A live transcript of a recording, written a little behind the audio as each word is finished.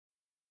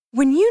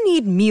When you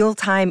need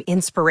mealtime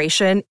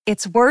inspiration,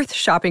 it's worth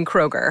shopping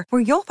Kroger,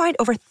 where you'll find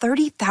over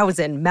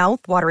 30,000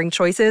 mouth-watering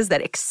choices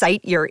that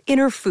excite your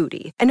inner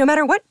foodie. And no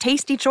matter what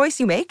tasty choice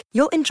you make,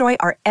 you'll enjoy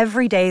our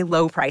everyday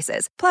low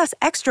prices, plus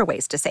extra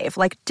ways to save,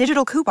 like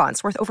digital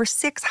coupons worth over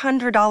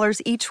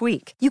 $600 each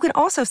week. You can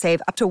also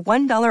save up to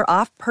 $1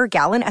 off per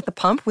gallon at the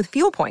pump with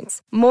fuel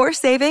points. More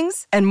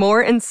savings and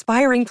more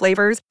inspiring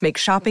flavors make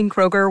shopping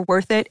Kroger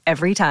worth it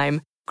every time.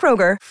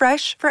 Kroger,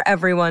 fresh for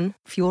everyone.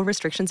 Fuel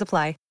restrictions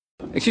apply.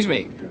 Excuse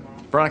me,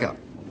 Veronica.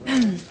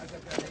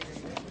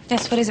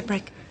 Yes, what is it,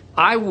 Brick?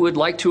 I would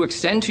like to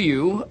extend to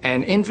you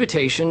an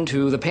invitation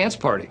to the pants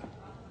party.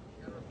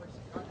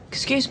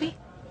 Excuse me?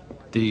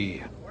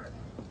 The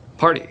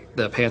party.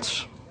 The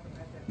pants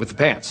with the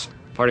pants.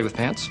 Party with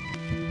pants.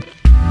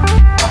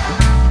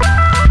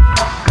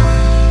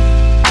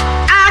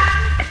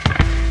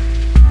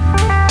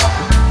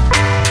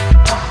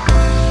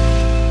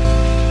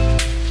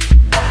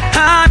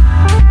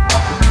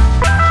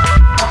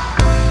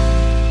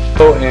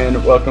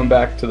 And welcome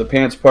back to the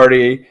Pants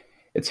Party.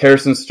 It's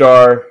Harrison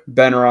Starr,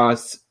 Ben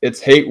Ross.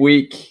 It's hate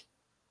week,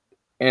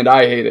 and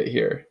I hate it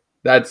here.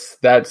 That's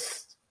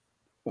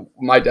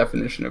my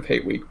definition of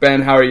hate week.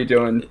 Ben, how are you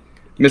doing,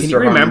 Mr. Can you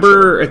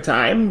remember a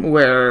time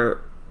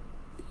where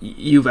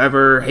you've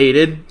ever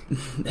hated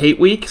hate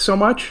week so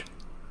much?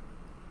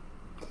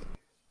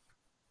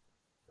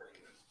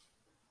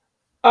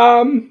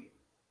 No.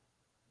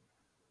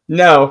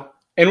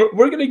 And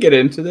we're going to get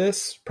into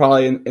this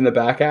probably in the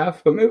back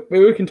half, but maybe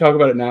we can talk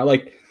about it now.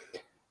 Like,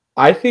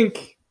 I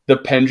think the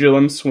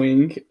pendulum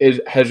swing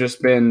has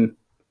just been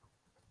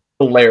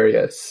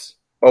hilarious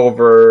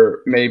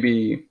over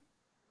maybe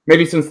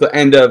since the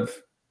end of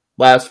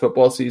last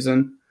football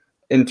season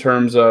in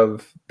terms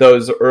of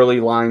those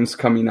early lines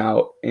coming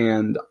out,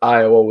 and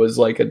Iowa was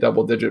like a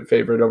double-digit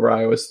favorite over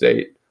Iowa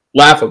State,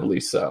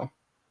 laughably so.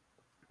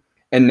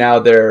 And now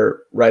they're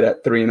right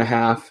at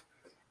 3.5.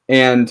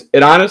 And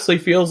it honestly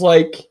feels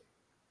like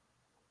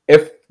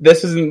if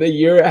this isn't the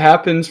year it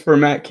happens for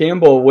Matt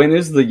Campbell, when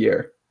is the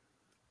year?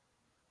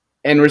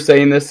 And we're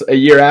saying this a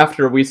year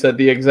after we said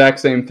the exact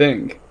same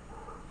thing.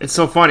 It's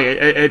so funny.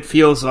 It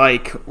feels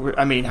like,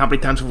 I mean, how many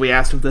times have we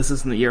asked if this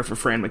isn't the year for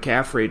Fran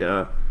McCaffrey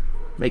to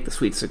make the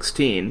Sweet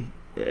 16?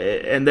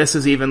 And this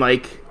is even,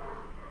 like,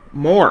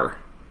 more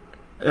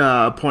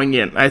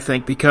poignant, I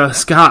think,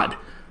 because, God,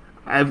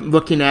 I'm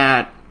looking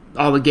at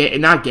all the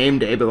not game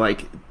day, but,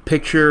 like,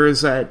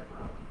 pictures that,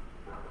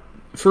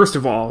 first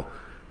of all,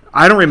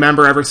 I don't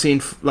remember ever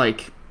seeing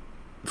like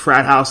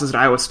frat houses at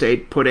Iowa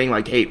State putting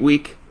like hate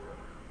week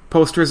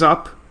posters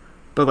up,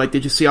 but like,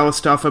 did you see all the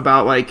stuff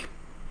about like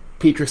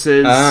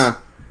Petrus's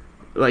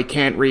like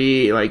can't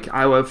read, like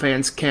Iowa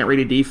fans can't read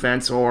a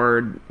defense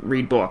or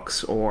read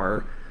books,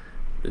 or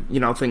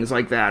things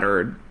like that,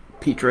 or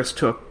Petrus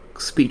took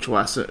speech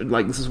lesson,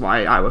 like this is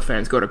why Iowa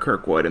fans go to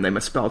Kirkwood and they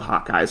misspelled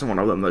Hawkeyes, and one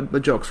of them the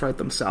jokes write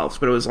themselves,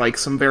 but it was like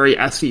some very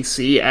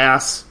SEC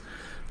ass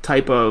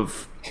type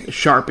of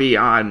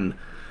Sharpie on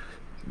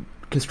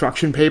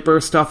construction paper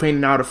stuff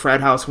hanging out of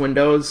frat house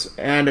windows,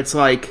 and it's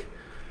like,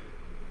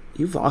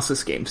 you've lost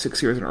this game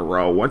 6 years in a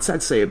row. What's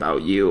that say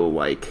about you?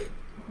 Like,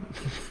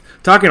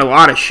 talking a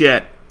lot of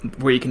shit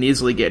where you can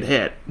easily get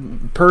hit.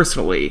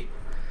 Personally,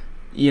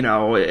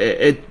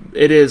 it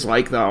is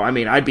like, though, I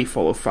mean, I'd be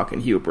full of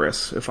fucking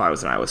hubris if I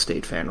was an Iowa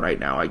State fan right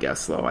now, I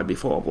guess, though. I'd be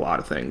full of a lot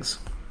of things.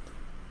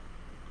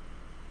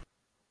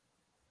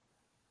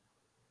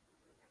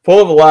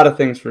 Full of a lot of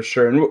things for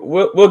sure. And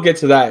we'll get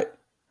to that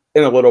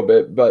in a little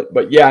bit.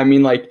 But yeah, I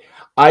mean, like,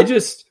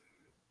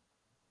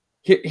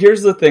 here's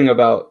the thing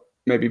about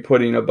maybe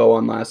putting a bow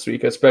on last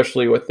week,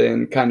 especially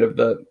within kind of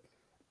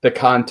the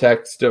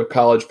context of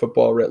college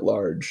football writ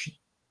large.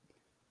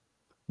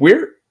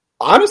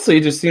 Honestly,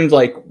 it just seems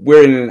like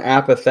we're in an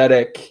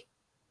apathetic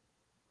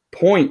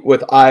point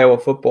with Iowa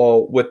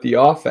football with the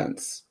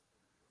offense.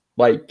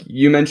 Like,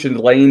 you mentioned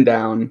laying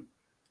down.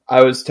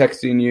 I was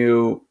texting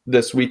you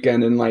this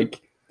weekend, and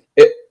like,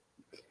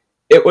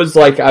 it was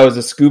like I was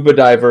a scuba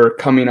diver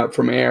coming up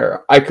from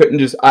air.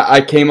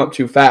 I came up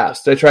too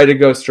fast. I tried to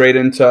go straight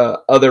into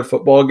other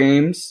football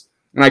games,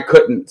 and I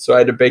couldn't, so I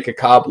had to bake a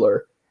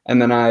cobbler.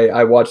 And then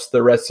I watched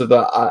the rest of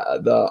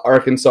the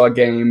Arkansas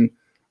game.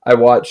 I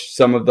watched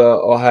some of the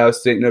Ohio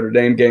State Notre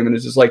Dame game, and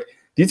it's just like,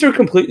 these are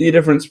completely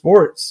different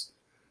sports.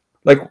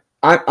 Like,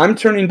 I'm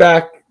turning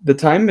back the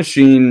time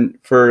machine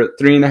for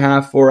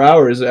 3.5, 4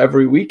 hours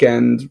every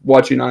weekend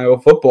watching Iowa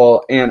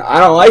football, and I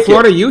don't like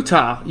Florida,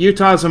 Utah.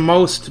 Utah's the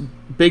most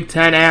Big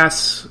Ten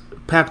ass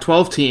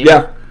Pac-12 team.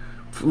 Yeah.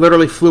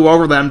 Literally flew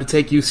over them to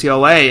take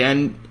UCLA,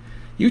 and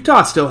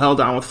Utah still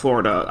held on with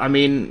Florida. I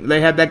mean,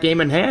 they had that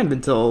game in hand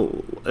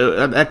until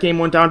that game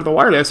went down to the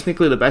wire. That's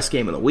technically the best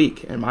game of the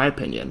week, in my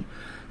opinion.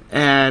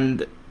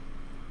 And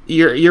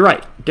you're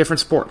right, different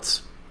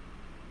sports.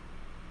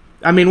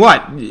 I mean,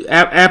 what?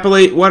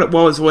 What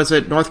was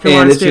it? North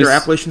Carolina State or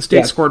Appalachian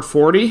State scored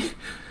 40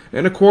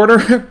 in a quarter?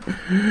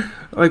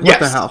 Like, what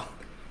the hell?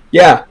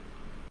 Yeah.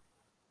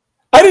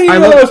 I didn't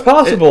even know that was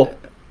possible.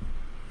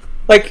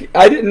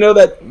 I didn't know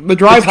that the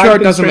drive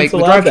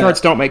charts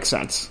don't make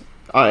sense.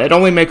 It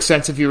only makes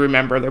sense if you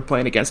remember they're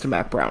playing against a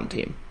Mac Brown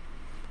team.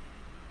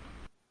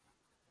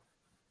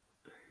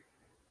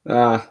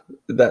 That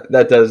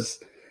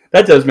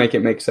does make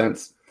it make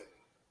sense.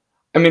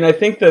 I mean, I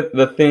think that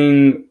the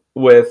thing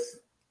with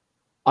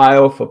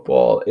Iowa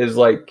football is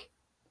like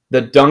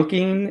the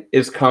dunking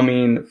is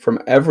coming from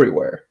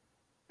everywhere.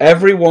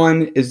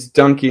 Everyone is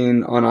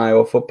dunking on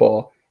Iowa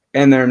football,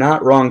 and they're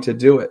not wrong to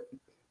do it.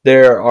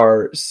 There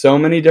are so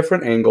many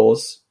different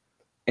angles,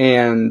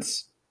 and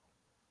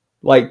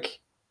like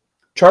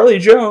Charlie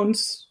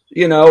Jones,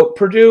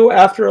 Purdue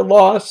after a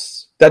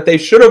loss that they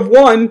should have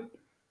won.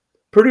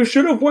 Purdue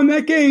should have won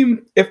that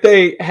game if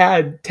they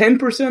had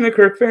 10% of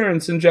Kirk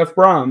Ferentz and Jeff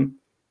Brom.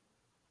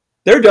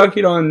 They're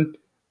dunking on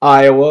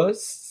Iowa,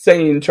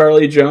 saying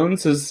Charlie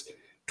Jones has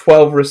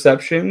 12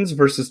 receptions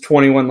versus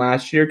 21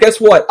 last year. Guess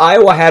what?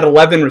 Iowa had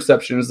 11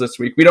 receptions this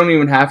week. We don't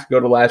even have to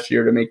go to last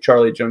year to make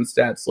Charlie Jones'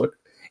 stats look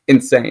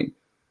insane.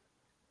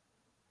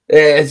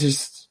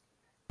 It's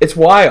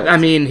wild. I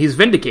mean, he's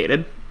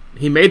vindicated.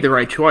 He made the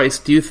right choice.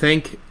 Do you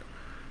think...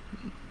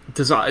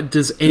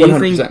 Does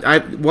anything?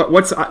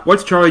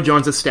 What's Charlie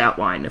Jones' stat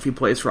line if he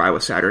plays for Iowa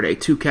Saturday?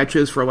 2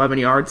 catches for 11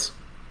 yards,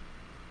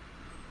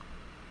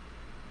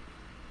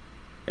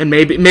 and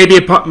maybe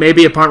a punt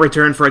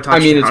return for a touchdown. I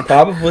mean, it's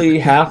probably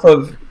half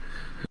of.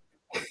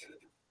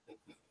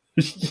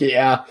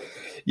 yeah,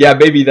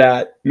 maybe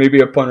that.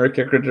 Maybe a punt or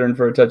kick return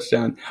for a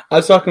touchdown. I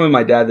was talking with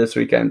my dad this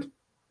weekend,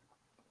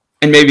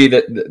 and maybe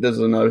this is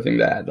another thing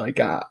to add.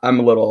 Like, I'm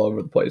a little all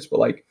over the place, but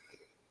like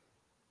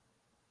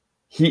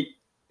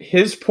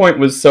his point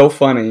was so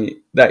funny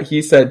that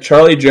he said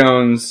Charlie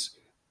Jones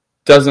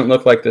doesn't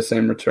look like the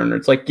same returner.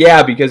 It's like,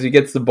 yeah, because he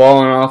gets the ball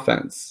on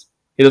offense.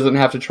 He doesn't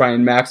have to try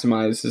and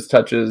maximize his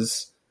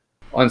touches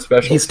on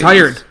special teams. He's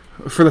tired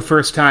for the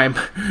first time.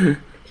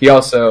 He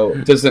also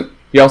doesn't.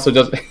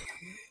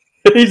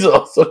 He's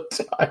also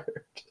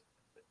tired.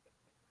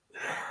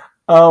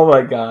 Oh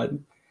my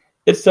God.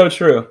 It's so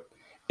true.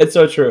 It's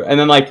so true. And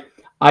then like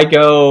I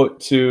go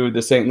to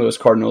the St. Louis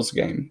Cardinals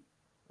game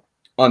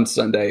on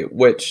Sunday,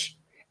 which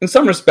in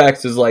some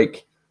respects is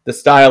like the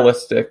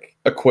stylistic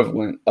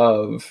equivalent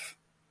of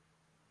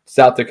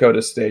South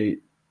Dakota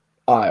State,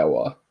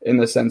 Iowa, in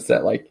the sense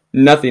that like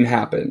nothing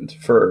happened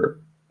for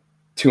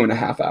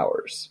 2.5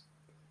 hours.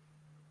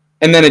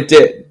 And then it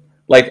did.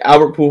 Like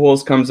Albert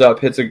Pujols comes up,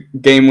 hits a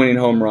game-winning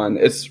home run.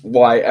 It's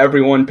why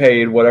everyone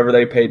paid whatever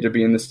they paid to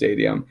be in the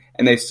stadium,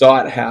 and they saw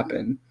it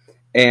happen.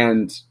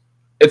 And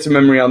it's a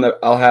memory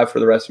I'll have for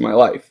the rest of my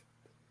life.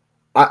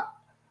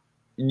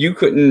 You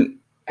couldn't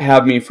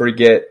have me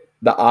forget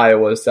the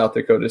Iowa South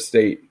Dakota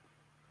State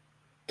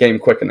game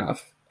quick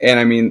enough. And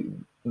I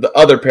mean, the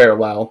other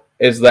parallel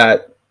is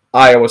that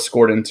Iowa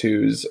scored in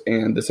 2s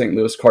and the St.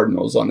 Louis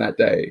Cardinals on that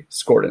day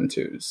scored in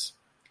 2s.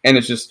 And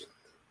it's just,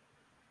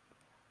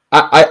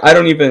 I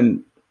don't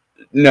even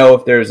know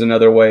if there's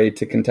another way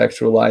to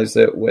contextualize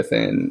it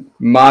within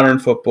modern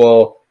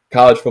football,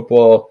 college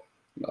football,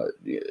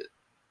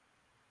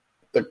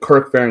 the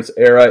Kirk Ferentz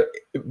era,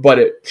 but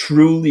it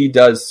truly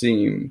does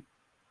seem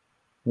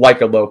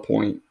like a low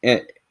point.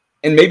 And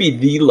maybe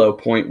the low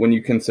point when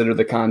you consider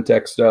the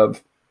context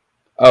of,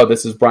 oh,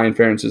 this is Brian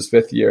Ferentz's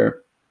 5th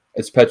year.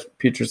 It's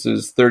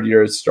Petrus's 3rd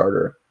year as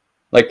starter.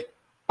 Like,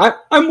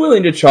 I'm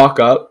willing to chalk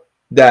up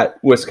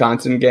that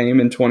Wisconsin game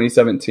in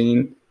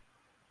 2017.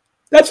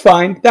 That's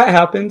fine. That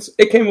happens.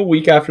 It came a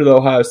week after the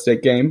Ohio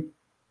State game.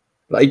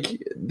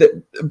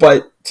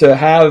 But to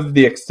have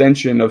the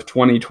extension of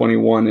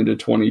 2021 into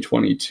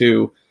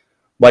 2022,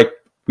 like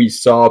we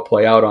saw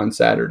play out on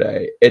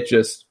Saturday, it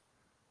just...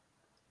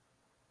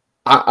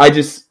 I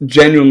just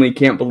genuinely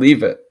can't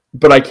believe it,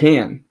 but I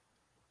can.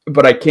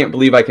 But I can't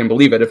believe I can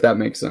believe it, if that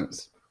makes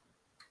sense.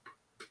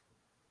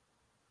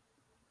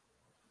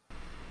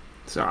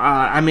 So,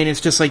 I mean,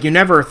 it's just like you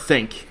never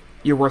think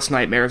your worst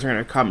nightmares are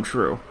going to come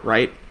true,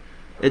 right?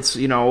 It's,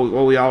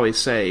 what we always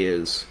say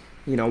is,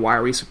 why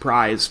are we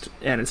surprised?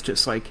 And it's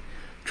just like,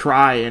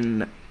 try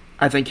and,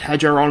 I think,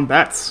 hedge our own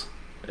bets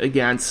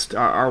against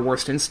our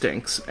worst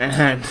instincts.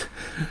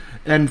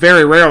 And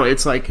very rarely,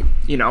 it's like,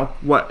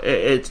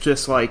 it's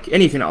just like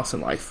anything else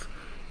in life.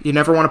 You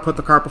never want to put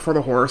the cart before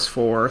the horse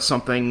for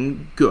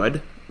something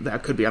good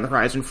that could be on the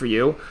horizon for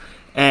you.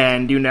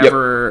 And you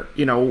never,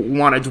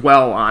 want to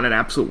dwell on an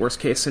absolute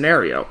worst-case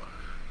scenario.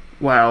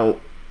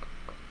 Well,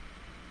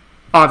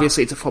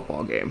 obviously it's a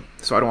football game,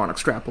 so I don't want to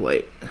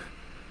extrapolate.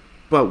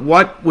 But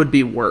what would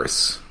be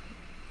worse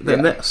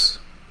than this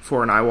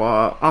for an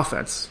Iowa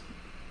offense?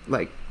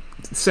 Like,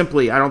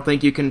 simply, I don't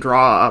think you can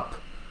draw up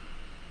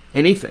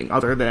anything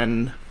other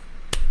than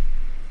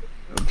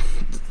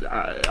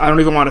I don't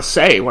even want to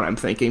say what I'm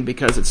thinking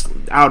because it's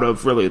out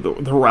of really the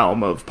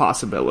realm of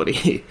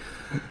possibility.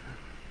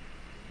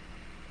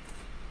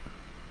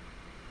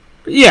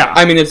 Yeah,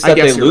 I mean, it's that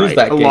they lose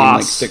that game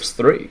like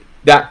 6-3.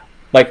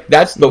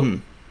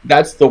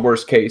 That's the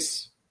worst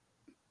case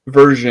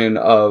version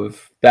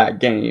of that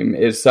game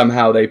is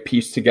somehow they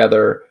piece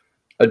together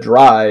a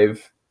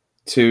drive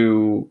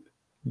to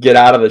get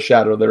out of the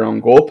shadow of their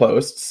own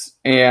goalposts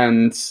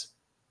and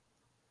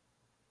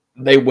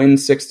they win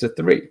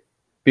 6-3.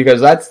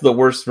 because that's the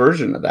worst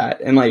version of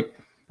that. And like,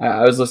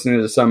 I was listening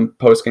to some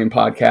post-game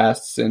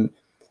podcasts, and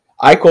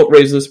I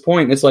raised this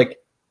point. It's like,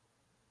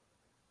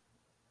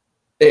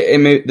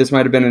 this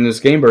might have been in this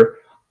game, but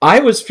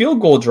Iowa's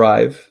field goal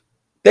drive,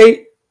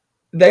 they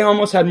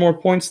almost had more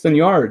points than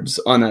yards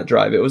on that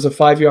drive. It was a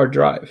 5-yard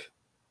drive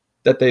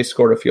that they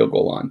scored a field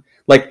goal on.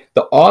 Like,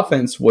 the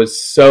offense was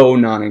so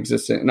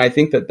non-existent. And I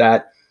think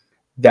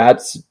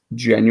that's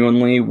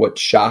genuinely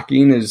what's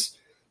shocking is,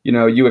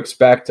 you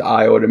expect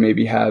Iowa to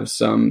maybe have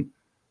some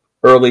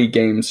early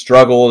game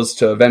struggles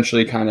to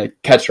eventually kind of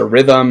catch a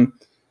rhythm.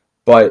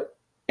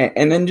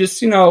 And then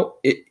just,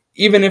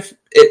 even if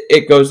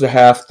it goes to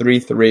half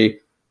 3-3,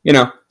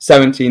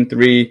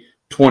 17-3,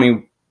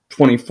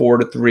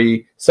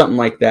 24-3, something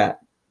like that.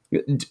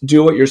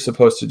 Do what you're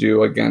supposed to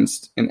do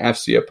against an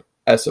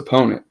FCS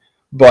opponent.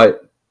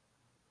 But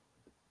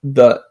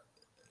they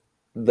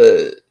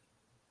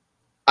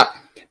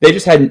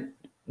just had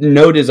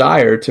no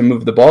desire to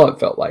move the ball, it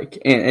felt like.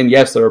 And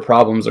yes, there were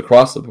problems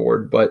across the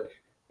board, but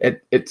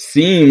it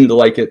seemed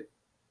like it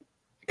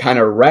kind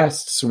of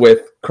rests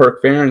with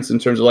Kirk Ferentz in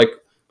terms of like,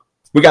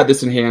 we got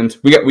this in hand.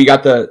 We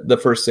got the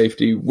first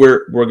safety.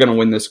 We're going to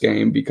win this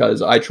game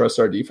because I trust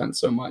our defense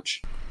so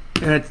much.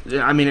 And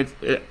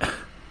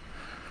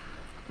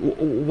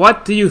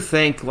what do you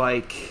think,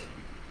 like,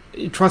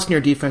 trusting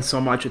your defense so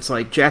much, it's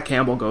like Jack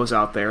Campbell goes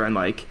out there and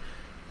like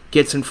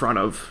gets in front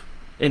of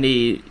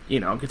any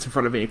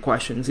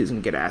questions he's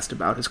going to get asked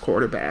about his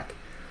quarterback.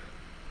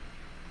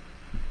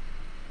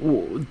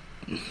 Do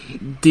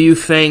you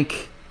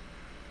think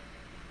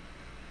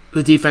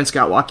the defense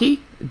got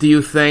lucky? Do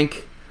you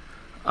think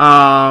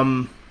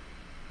do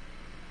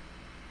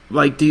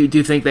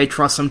you think they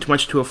trust them too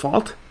much to a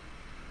fault?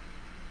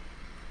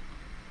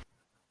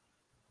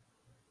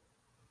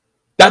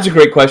 That's a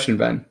great question,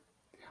 Ben.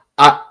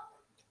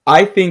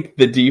 I think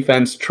the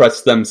defense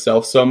trusts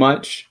themselves so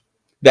much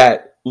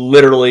that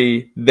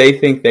literally they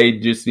think they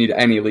just need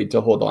any lead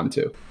to hold on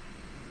to.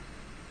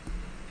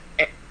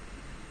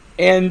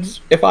 And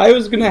if I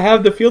was going to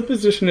have the field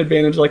position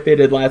advantage like they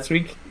did last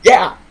week,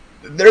 yeah,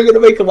 they're going to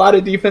make a lot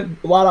of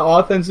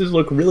offenses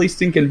look really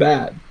stinking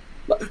bad.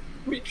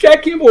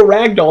 Jack Campbell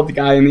ragdolled the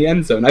guy in the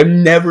end zone. I've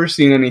never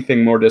seen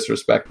anything more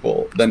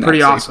disrespectful than that.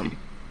 Pretty awesome.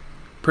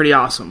 Pretty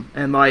awesome.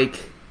 And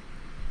like,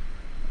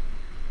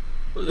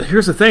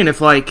 here's the thing: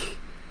 if like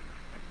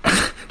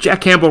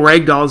Jack Campbell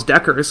ragdolls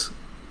Deckers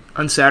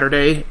on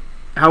Saturday,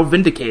 how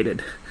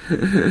vindicated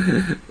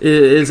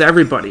is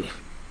everybody?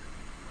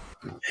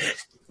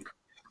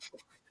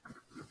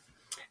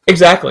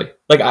 Exactly.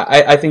 Like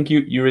I think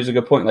you raise a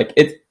good point. Like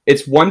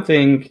it's one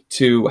thing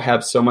to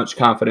have so much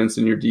confidence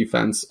in your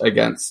defense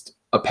against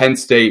a Penn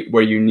State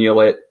where you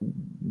kneel it,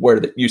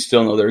 where you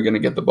still know they're going to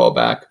get the ball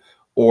back,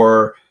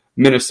 or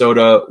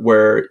Minnesota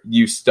where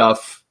you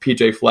stuff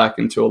PJ Fleck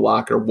into a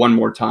locker one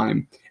more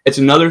time. It's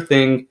another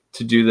thing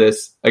to do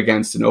this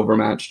against an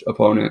overmatched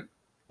opponent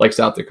like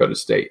South Dakota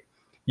State.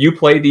 You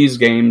play these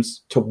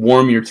games to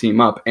warm your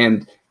team up,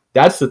 and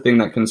that's the thing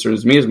that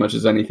concerns me as much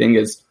as anything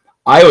is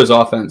Iowa's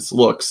offense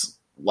looks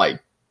like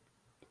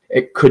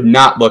it could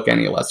not look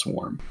any less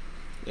warm.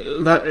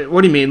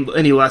 What do you mean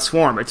any less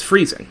warm? It's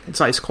freezing.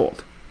 It's ice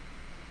cold.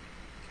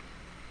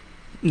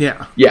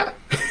 Yeah. Yeah.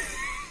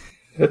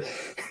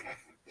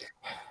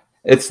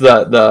 It's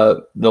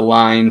the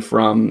line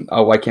from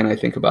why can't I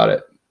think about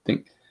it?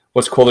 Think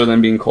what's colder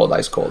than being cold?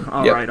 Ice cold.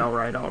 All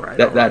right.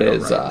 That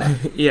is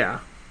yeah.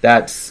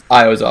 That's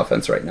Iowa's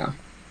offense right now.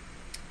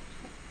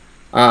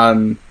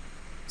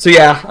 So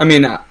yeah, I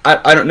mean,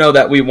 I don't know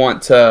that we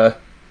want to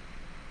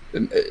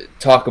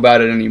talk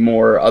about it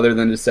anymore, other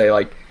than to say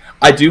like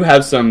I do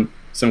have some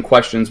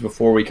questions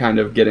before we kind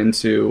of get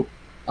into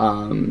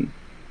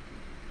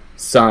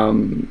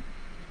some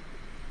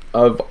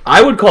of,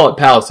 I would call it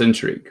palace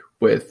intrigue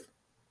with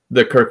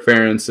the Kirk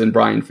Ferentz and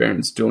Brian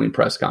Ferentz dueling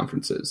press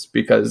conferences,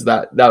 because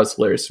that was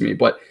hilarious to me.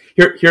 But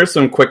here's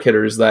some quick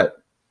hitters that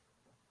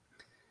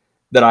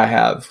I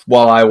have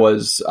while I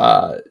was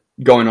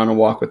going on a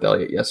walk with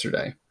Elliot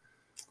yesterday.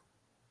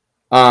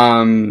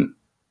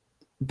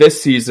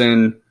 This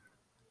season,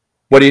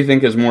 what do you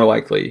think is more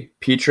likely?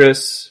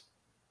 Petrus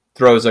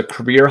throws a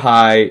career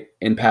high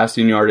in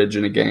passing yardage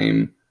in a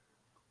game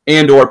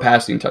and or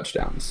passing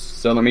touchdowns.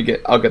 So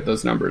I'll get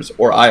those numbers.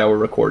 Or Iowa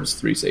records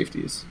 3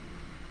 safeties.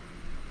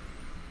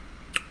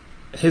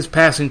 His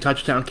passing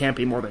touchdown can't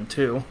be more than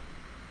 2.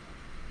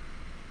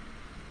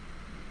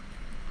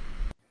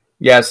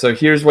 Yeah, so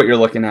here's what you're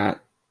looking at.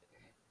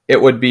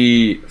 It would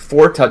be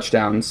 4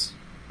 touchdowns.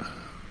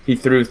 He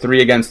threw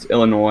 3 against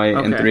Illinois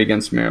and 3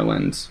 against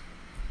Maryland.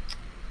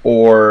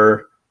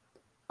 Or,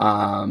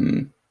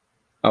 oh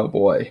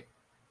boy, it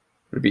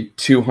would be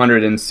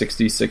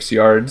 266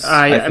 yards,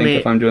 I think,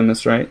 if I'm doing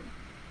this right.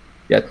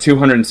 Yeah,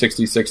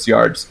 266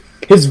 yards.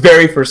 His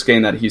very first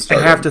game that he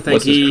started. I have to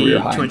think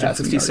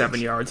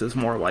 267 yards is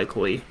more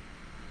likely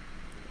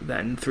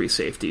than 3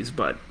 safeties,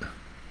 but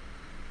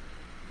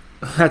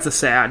that's a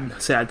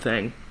sad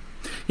thing.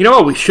 You know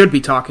what we should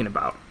be talking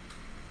about?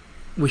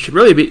 We should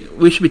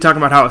be talking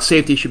about how a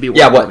safety should be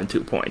worth more than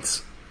 2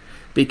 points.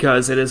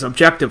 because it is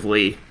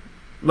objectively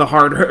the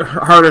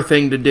harder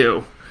thing to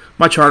do.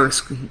 Much harder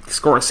to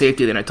score a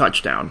safety than a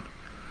touchdown.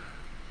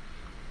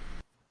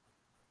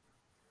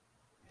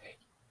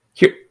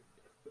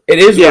 It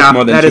is worth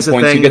more than 2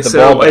 points to get the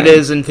ball back. It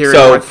is in theory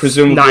so worth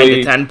presumably 9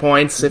 to 10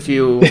 points if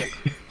you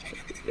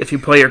if you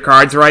play your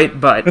cards right,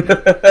 but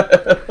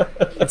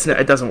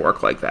it doesn't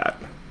work like that.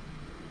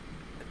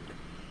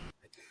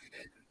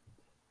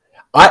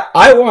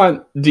 I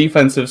want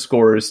defensive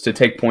scorers to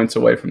take points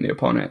away from the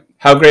opponent.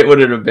 How great would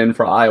it have been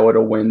for Iowa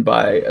to win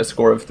by a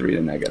score of 3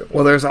 to negative?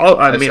 Well,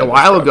 a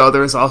while ago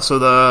there was also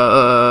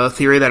the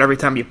theory that every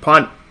time you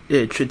punt,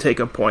 it should take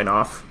a point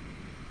off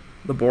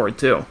the board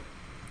too.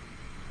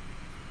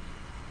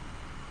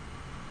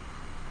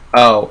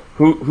 Oh,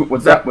 who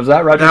was that? Was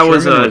that Roger? That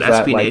was Sherman, an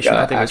SB like, Nation.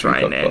 I think it was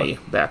Ryan Cookbook? Nanny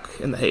back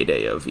in the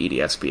heyday of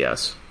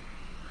EDSBS.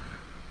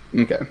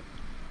 Okay,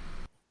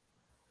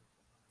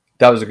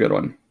 that was a good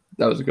one.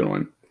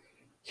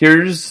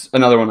 Here's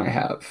another one I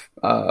have.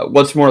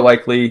 What's more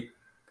likely?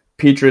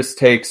 Petrus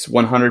takes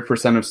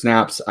 100% of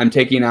snaps. I'm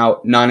taking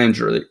out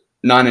non-injury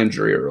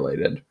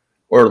related,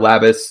 or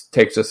Labus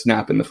takes a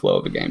snap in the flow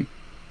of a game.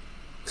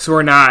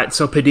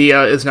 So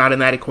Padilla is not in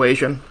that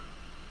equation.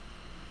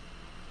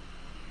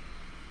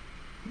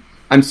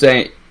 I'm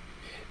saying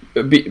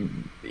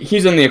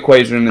he's in the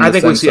equation in the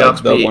sense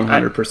of the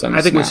 100%.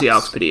 I think we see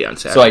Alex Padilla on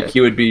Saturday. So like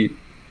he would be.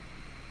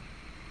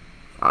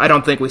 I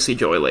don't think we see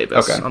Joey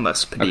Labus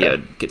unless Padilla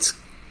gets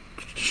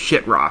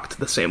shit rocked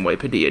the same way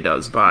Padilla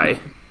does by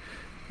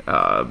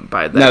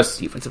that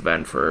defensive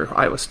end for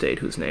Iowa State,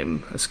 whose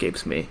name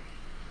escapes me.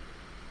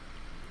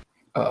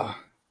 Will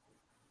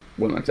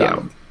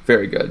McDonald. Yeah.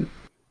 Very good.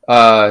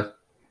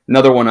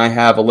 Another one I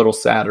have a little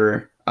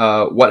sadder.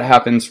 What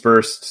happens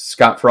first?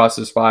 Scott Frost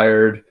is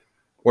fired,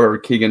 or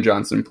Keegan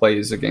Johnson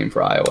plays a game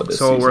for Iowa this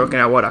season. So we're looking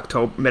at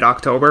what,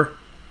 mid-October?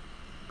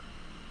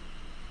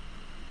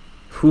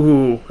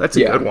 Ooh, that's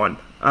a good one.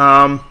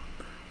 I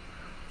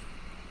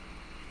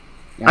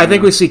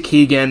think we see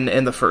Keegan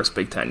in the first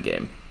Big Ten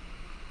game.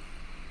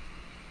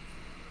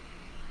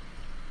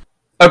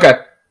 Okay.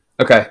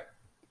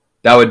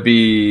 That would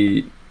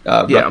be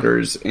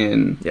Rutgers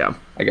in,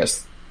 I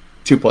guess,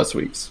 2+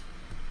 weeks.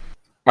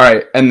 All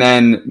right, and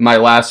then my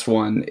last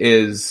one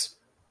is,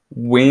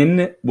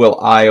 when will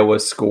Iowa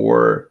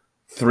score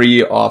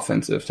 3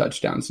 offensive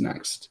touchdowns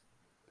next?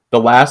 The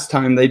last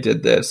time they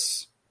did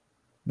this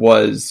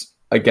was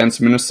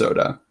against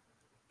Minnesota,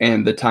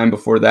 and the time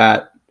before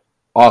that,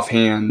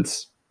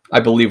 offhand, I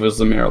believe was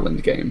the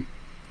Maryland game,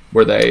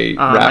 where they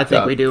wrapped up I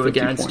think we do 50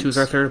 against, points. Who's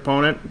our third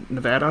opponent?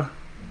 Nevada?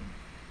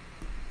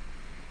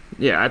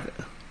 Yeah.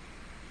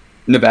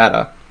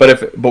 Nevada.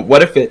 But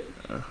what if it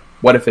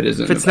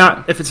isn't? If it's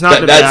Nevada? If it's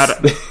not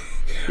Nevada,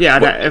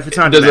 if it's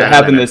not does Nevada, it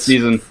happen then this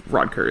season?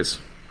 Rutgers,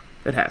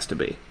 it has to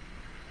be.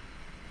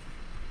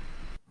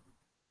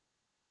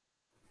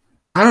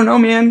 I don't know,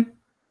 man.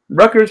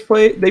 Rutgers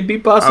they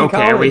beat Boston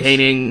College.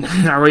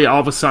 Are we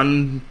all of a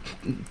sudden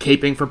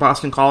caping for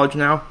Boston College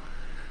now?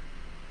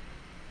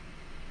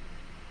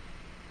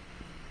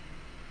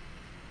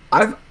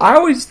 I've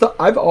always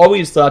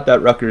thought that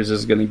Rutgers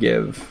is going to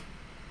give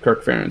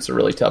Kirk Ferentz a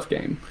really tough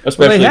game.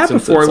 Especially they have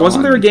since before.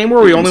 Wasn't there a game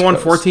where we only won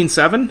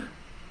 14-7?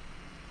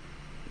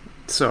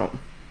 So,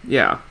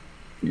 yeah.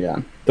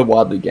 Yeah, the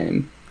Wadley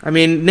game. I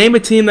mean, name a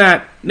team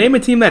that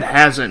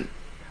hasn't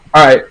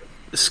all right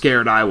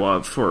scared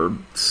Iowa for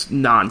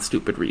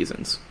non-stupid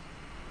reasons.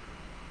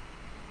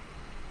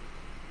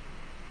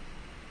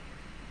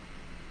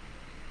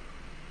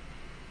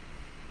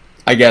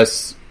 I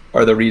guess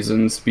are the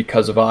reasons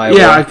because of Iowa.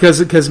 Yeah,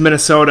 because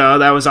Minnesota,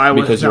 that was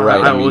Iowa. Because you're right.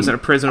 Iowa was in a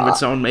prison of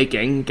its own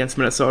making against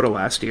Minnesota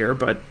last year,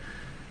 but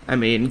I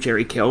mean,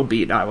 Jerry Kill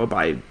beat Iowa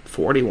by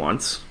 40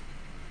 once.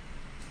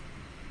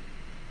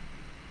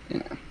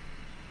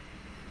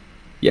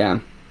 Yeah.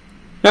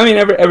 I mean,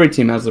 every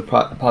team has the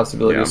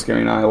possibility of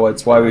scaring Iowa.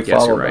 It's why we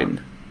follow them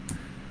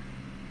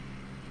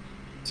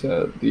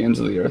to the ends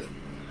of the earth.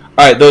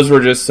 All right, those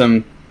were just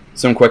some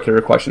quick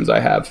hitter questions I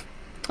have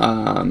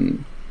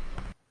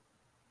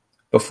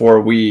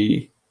before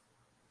we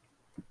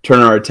turn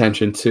our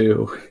attention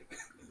to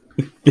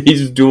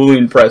these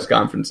dueling press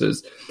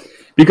conferences.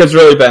 Because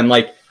really, Ben,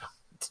 like,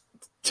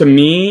 to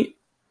me,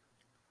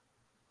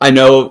 I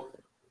know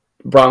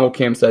Bronco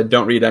Camp said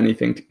don't read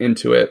anything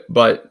into it,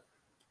 but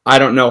I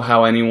don't know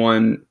how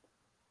anyone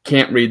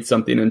can't read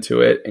something into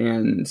it.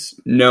 And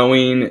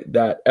knowing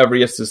that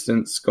every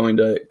assistant's going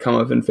to come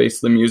up and face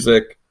the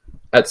music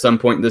at some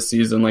point this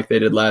season like they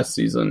did last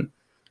season,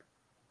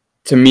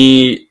 to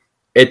me,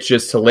 it's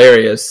just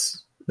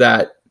hilarious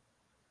that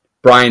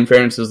Brian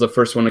Ferentz is the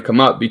first one to come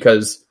up,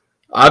 because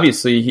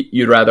obviously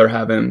he'd rather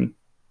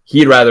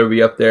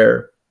be up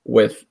there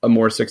with a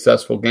more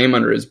successful game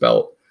under his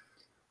belt.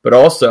 But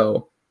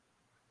also,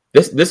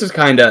 this is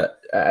kind of,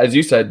 as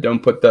you said,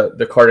 don't put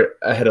the cart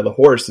ahead of the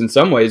horse. In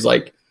some ways,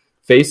 like,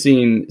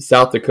 facing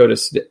South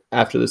Dakota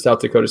after the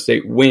South Dakota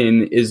State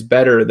win is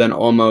better than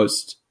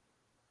almost,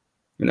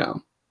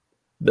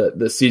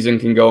 the season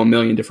can go a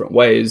million different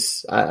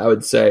ways. I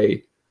would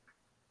say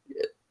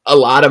a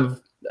lot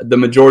of the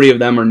majority of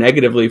them are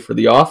negatively for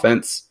the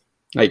offense.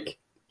 Like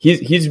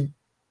he's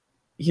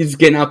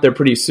getting out there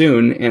pretty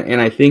soon,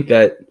 and I think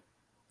that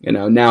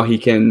now he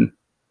can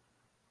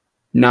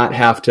not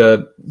have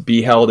to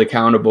be held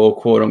accountable,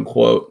 quote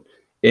unquote,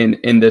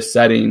 in this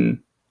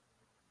setting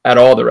at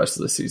all the rest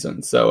of the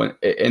season. So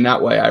in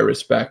that way, I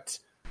respect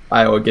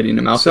Iowa getting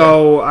him out there.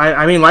 So,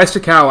 I mean,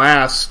 Lysakau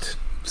asked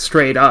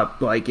straight up,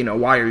 like,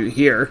 why are you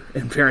here?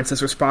 And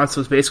Ferentz's response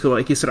was basically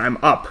like, he said, I'm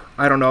up.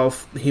 I don't know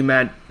if he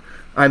meant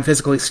I'm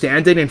physically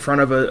standing in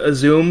front of a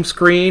Zoom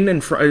screen,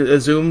 a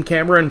Zoom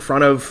camera in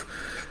front of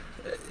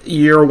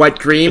your wet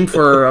dream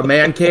for a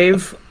man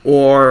cave,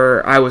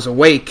 or I was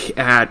awake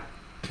at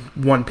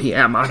 1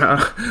 p.m.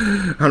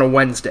 on a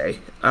Wednesday.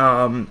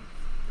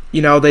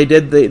 They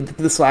did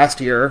this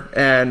last year,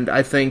 and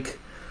I think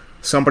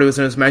somebody was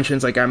in his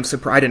mentions, like, I'm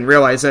surprised, I didn't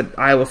realize that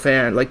Iowa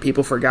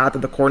people forgot that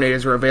the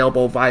coordinators were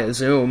available via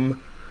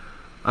Zoom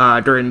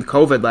during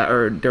COVID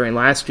or during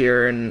last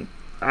year, and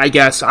I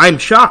guess I'm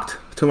shocked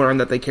to learn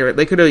that they could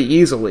have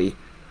easily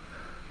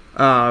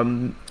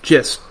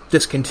just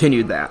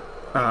discontinued that.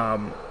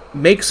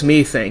 Makes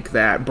me think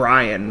that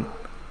Brian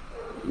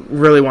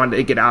really wanted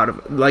to get out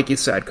of, like you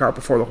said, cart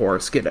before the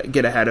horse,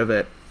 get ahead of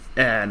it,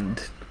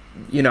 and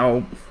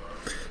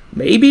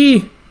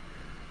maybe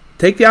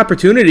take the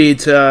opportunity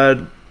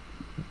to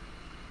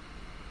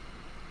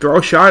throw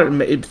a shot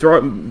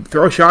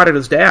at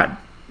his dad.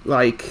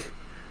 Like,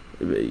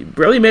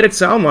 really made it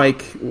sound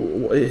like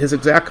his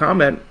exact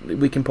comment,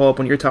 we can pull up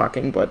when you're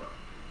talking, but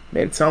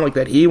made it sound like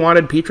that he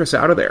wanted Petras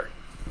out of there.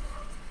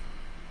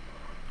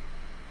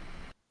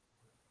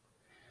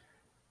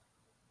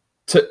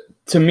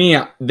 To me,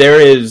 there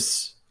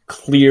is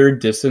clear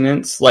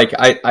dissonance. Like,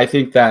 I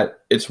think that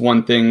it's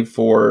one thing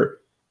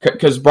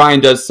because Brian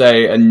does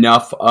say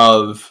enough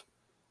of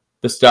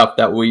the stuff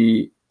that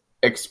we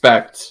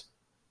expect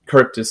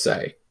Kirk to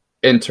say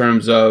in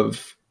terms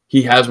of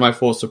he has my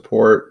full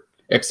support,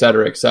 et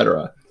cetera, et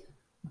cetera.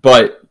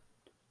 But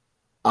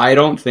I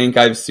don't think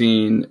I've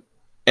seen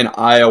an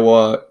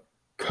Iowa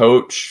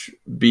coach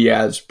be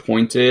as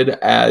pointed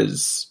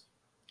as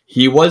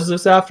he was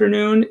this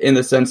afternoon, in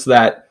the sense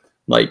that,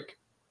 like,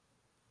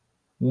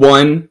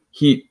 one,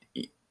 he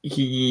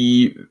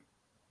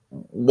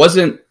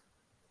wasn't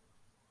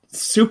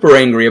super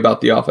angry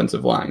about the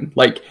offensive line.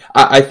 Like,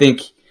 I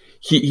think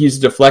he's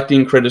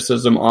deflecting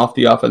criticism off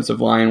the offensive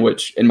line,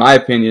 which in my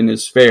opinion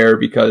is fair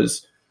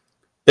because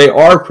they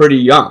are pretty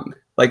young.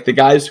 Like, the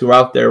guys who are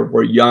out there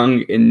were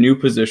young in new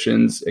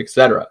positions,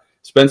 etc.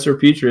 Spencer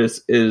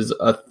Petras is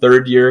a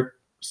third-year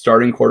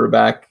starting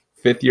quarterback,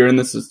 fifth year in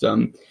the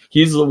system.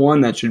 He's the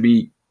one that should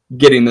be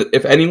getting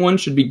if anyone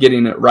should be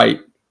getting it right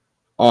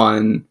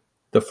on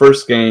the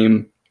first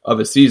game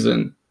of a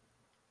season,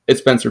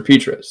 it's Spencer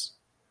Petras.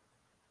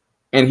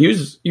 And he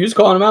was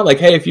calling him out like,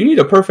 hey, if you need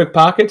a perfect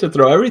pocket to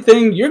throw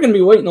everything, you're going to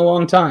be waiting a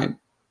long time.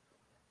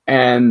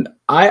 And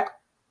I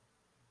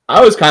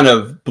was kind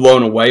of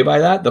blown away by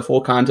that, the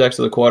full context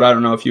of the quote. I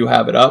don't know if you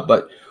have it up,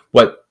 but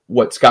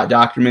what Scott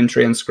Docterman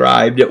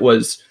transcribed, it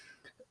was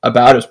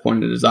about as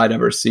pointed as I'd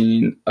ever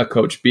seen a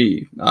coach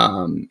be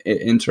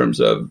in terms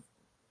of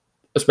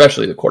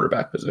especially the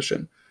quarterback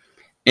position.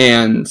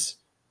 And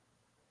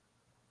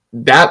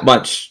that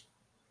much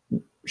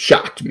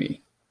shocked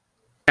me.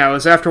 Yeah, it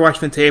was after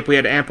watching the tape, we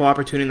had ample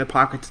opportunity in the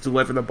pocket to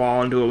deliver the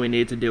ball and do what we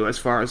needed to do as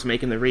far as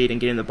making the read and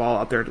getting the ball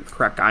out there to the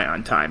correct guy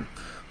on time.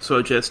 So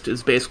it just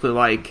is basically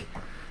like,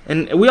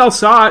 and we all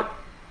saw it.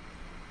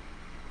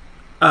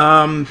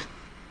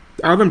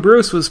 Arlen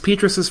Bruce was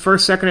Petras'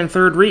 first, second, and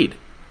third read.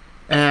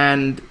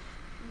 And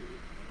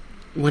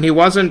when he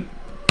wasn't,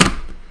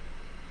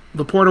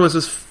 Laporta was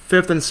his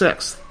fifth and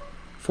sixth.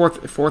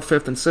 Fourth,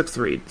 fifth, and sixth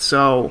read.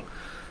 So,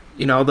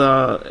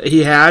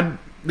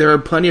 there were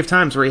plenty of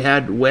times where he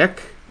had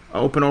Wick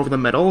open over the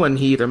middle, and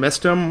he either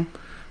missed him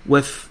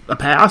with a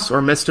pass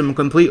or missed him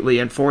completely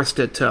and forced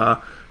it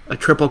to a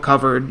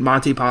triple-covered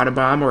Monty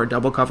Pottebaum or a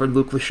double-covered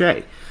Luke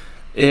Lachey.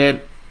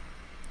 And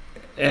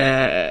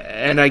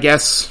I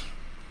guess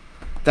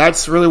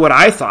that's really what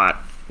I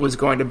thought was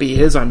going to be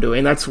his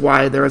undoing. That's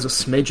why there was a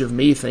smidge of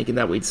me thinking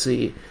that we'd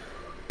see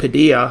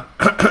Padilla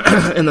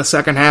in the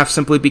second half,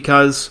 simply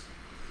because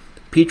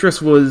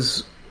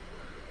Petras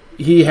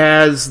he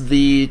has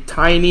the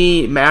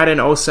tiny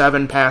Madden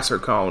 07 passer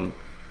cone,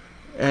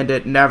 and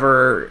it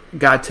never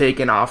got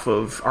taken off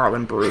of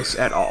Arlen Bruce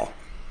at all.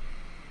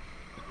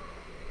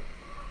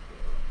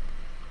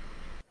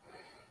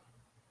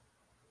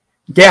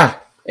 Yeah,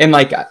 and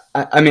like,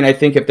 I mean, I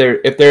think if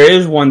there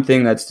is one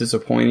thing that's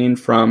disappointing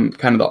from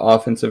kind of the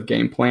offensive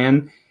game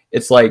plan,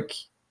 it's like,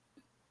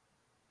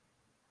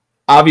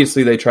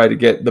 obviously they tried to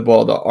get the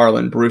ball to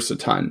Arlen Bruce a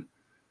ton,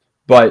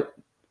 but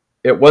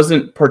it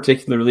wasn't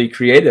particularly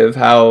creative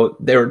how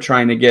they were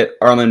trying to get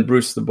Arlen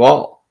Bruce the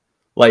ball.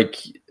 Like,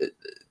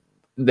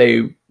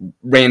 they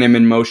ran him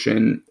in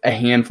motion a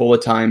handful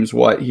of times.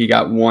 He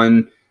got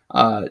one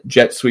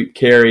jet sweep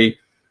carry.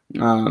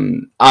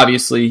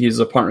 Obviously, he's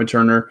a punt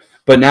returner.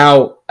 But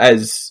now,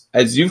 as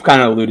you've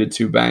kind of alluded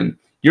to, Ben,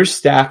 you're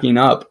stacking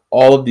up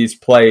all of these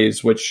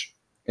plays, which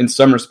in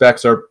some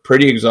respects are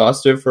pretty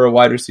exhaustive for a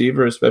wide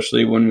receiver,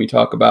 especially when we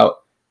talk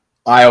about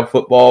Iowa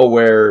football,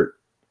 where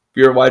if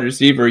you're a wide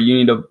receiver, you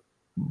need to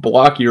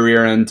block your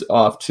rear end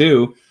off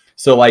too.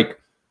 So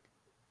like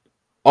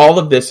all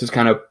of this is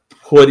kind of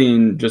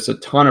putting just a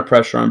ton of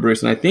pressure on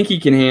Bruce, and I think he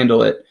can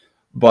handle it.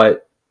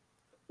 But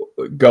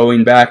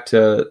going back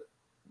to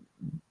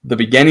the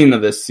beginning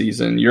of this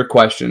season, your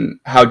question,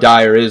 how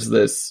dire is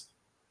this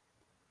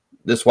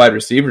wide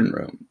receiving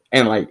room?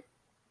 And like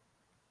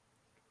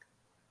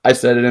I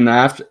said it in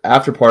the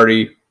after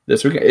party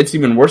this week, it's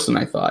even worse than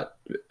I thought,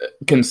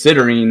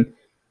 considering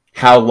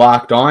how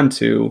locked on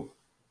to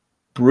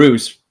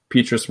Bruce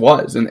Petras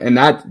was, and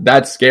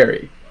that's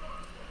scary.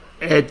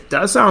 It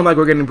does sound like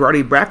we're getting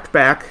Brody Brecht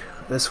back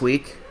this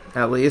week,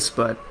 at least,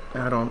 but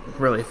I don't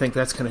really think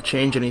that's going to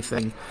change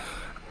anything.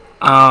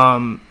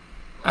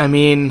 I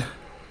mean,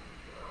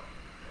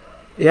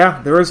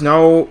 yeah,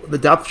 the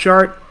depth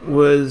chart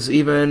was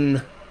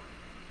even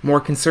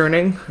more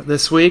concerning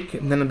this week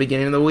than the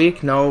beginning of the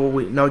week.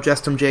 No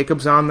Justin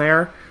Jacobs on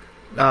there.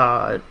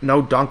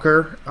 No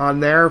Dunker on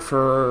there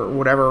for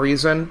whatever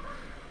reason.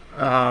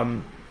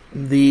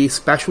 The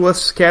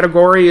specialist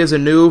category is a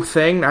new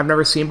thing I've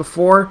never seen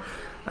before.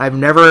 I've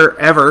never,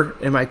 ever,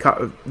 in my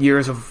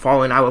years of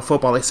following Iowa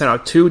football, they sent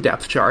out 2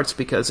 depth charts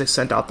because they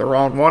sent out the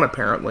wrong one,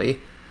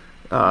 apparently,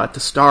 to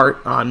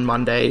start on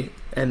Monday.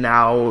 And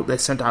now they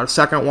sent out a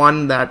second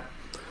one that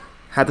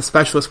had the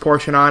specialist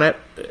portion on it.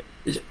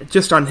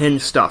 Just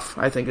unhinged stuff,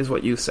 I think, is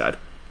what you said.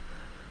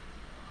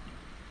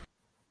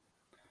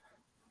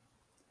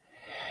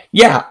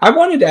 Yeah, I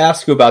wanted to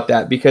ask you about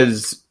that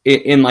because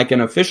in like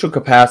an official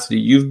capacity,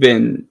 you've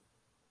been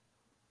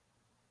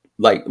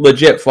like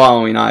legit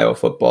following Iowa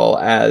football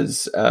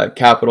as a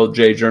capital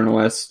J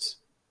journalist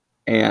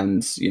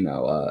and, you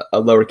know,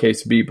 a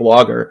lowercase b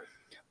blogger.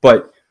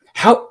 But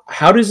how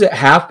does it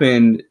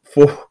happen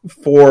for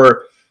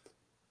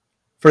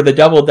the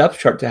double depth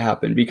chart to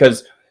happen?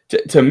 Because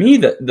to me,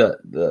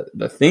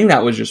 the thing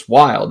that was just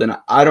wild, and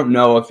I don't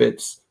know if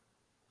it's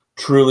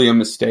truly a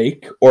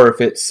mistake or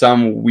if it's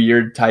some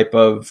weird type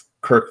of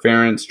Kirk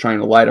Ferentz trying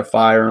to light a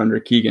fire under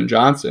Keegan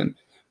Johnson,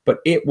 but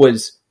it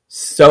was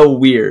so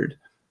weird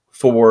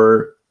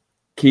for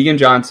Keegan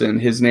Johnson,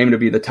 his name to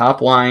be the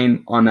top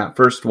line on that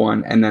first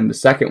one, and then the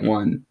second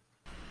one,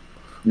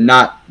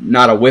 not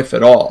a whiff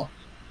at all.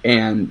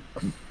 And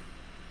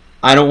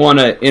I don't want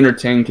to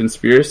entertain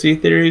conspiracy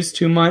theories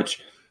too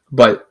much,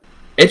 but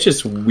it's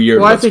just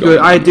weird. Well,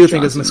 I do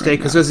think it's a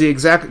mistake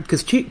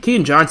because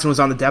Keegan Johnson was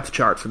on the depth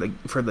chart for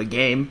the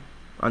game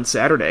on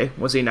Saturday,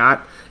 was he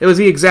not? It was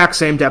the exact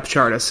same depth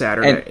chart as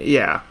Saturday.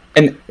 Yeah.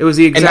 And it was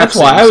the exact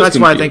same. That's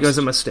why I think it was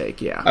a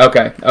mistake. Yeah.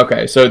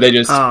 Okay. So they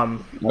just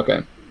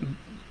okay.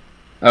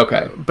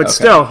 But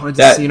still,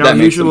 it's,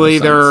 usually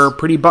they're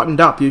pretty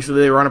buttoned up.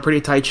 Usually they run a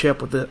pretty tight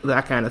ship with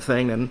that kind of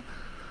thing, and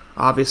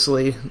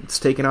obviously it's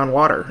taking on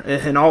water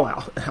in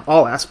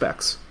all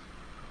aspects.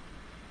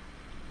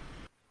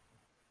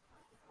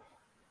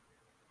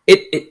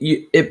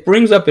 It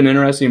brings up an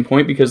interesting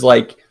point because,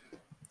 like,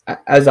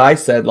 as I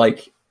said,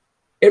 like,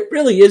 it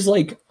really is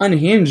like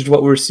unhinged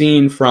what we're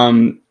seeing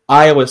from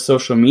Iowa's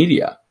social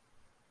media.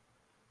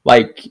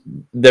 Like,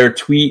 their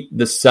tweet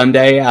the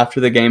Sunday after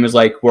the game is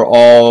like, we're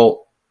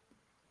all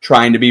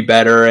trying to be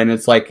better, and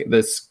it's like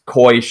this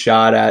coy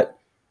shot at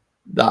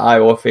the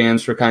Iowa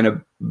fans for kind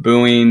of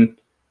booing.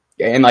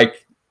 And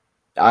like,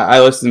 I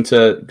listened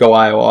to Go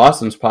Iowa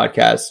Awesome's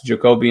podcast,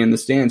 Jacoby in the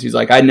stands. He's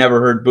like, I never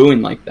heard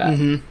booing like that.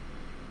 Mm-hmm.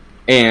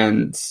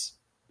 And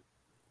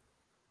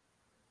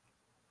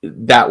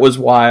that was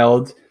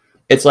wild.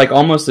 It's like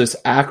almost this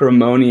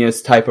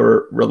acrimonious type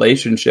of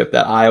relationship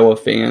that Iowa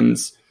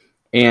fans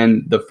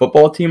and the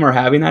football team are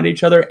having at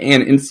each other.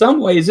 And in some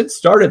ways, it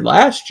started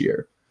last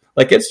year.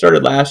 Like, it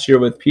started last year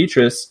with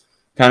Petras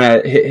kind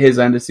of his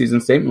end of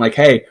season statement, like,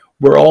 hey,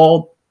 we're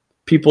all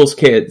people's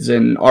kids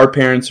and our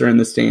parents are in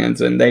the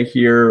stands and they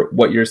hear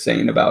what you're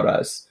saying about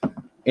us.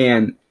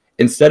 And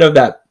instead of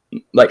that,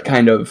 like,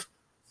 kind of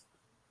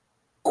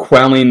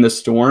quelling the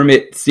storm,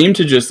 it seemed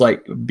to just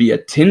like be a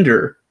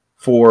tinder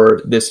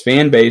for this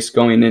fan base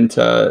going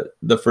into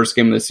the first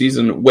game of the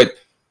season with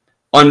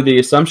under the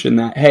assumption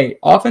that, hey,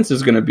 offense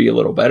is going to be a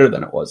little better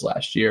than it was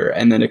last year.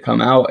 And then to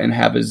come out and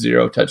have a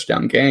 0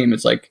 touchdown game,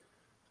 it's like,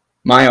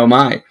 my, oh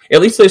my.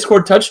 At least they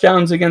scored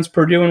touchdowns against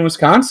Purdue and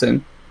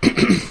Wisconsin.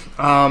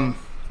 The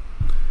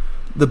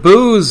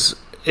boos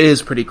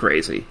is pretty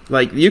crazy.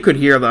 Like, you could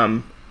hear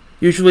them.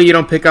 Usually you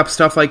don't pick up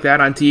stuff like that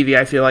on TV,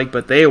 I feel like,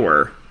 but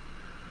they're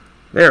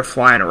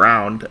flying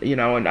around,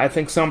 and I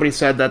think somebody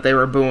said that they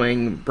were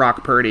booing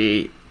Brock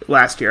Purdy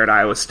last year at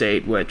Iowa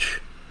State,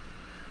 which,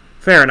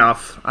 fair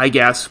enough, I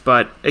guess.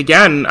 But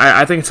again,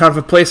 I think it's out of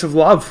a place of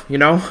love, We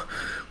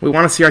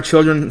want to see our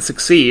children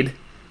succeed.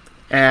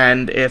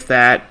 And if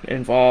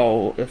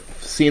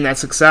seeing that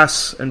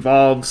success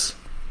involves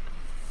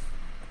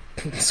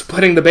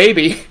splitting the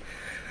baby,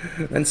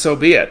 then so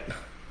be it.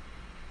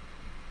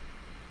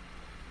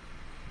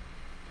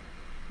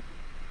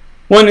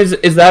 One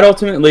is that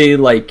ultimately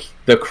like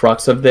the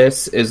crux of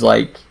this is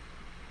like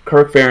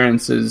Kirk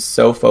Ferentz is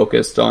so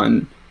focused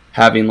on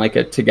having like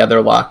a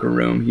together locker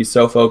room. He's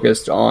so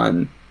focused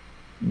on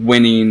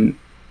winning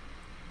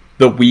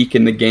the week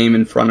in the game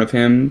in front of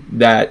him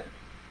that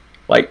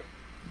like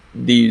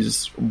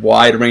these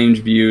wide range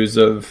views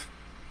of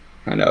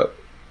kind of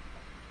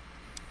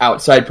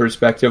outside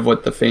perspective,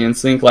 what the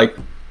fans think, like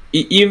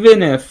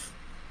even if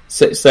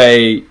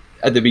say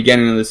at the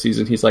beginning of the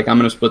season he's like, I'm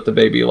going to split the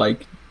baby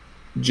like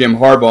Jim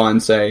Harbaugh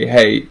and say,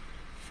 hey,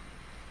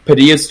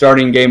 Padilla's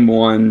starting game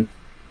 1,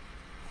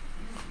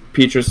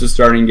 Petras is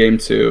starting game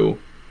 2,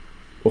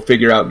 we'll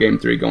figure out game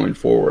 3 going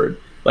forward.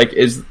 Like,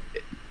 is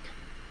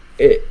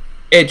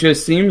it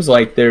just seems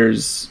like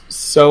there's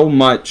so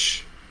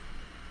much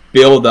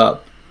build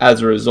up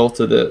as a result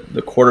of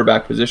the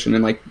quarterback position,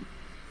 and like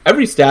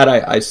every stat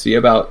I see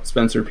about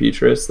Spencer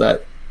Petras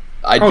that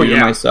I do to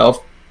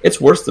myself, it's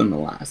worse than the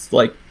last.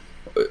 Like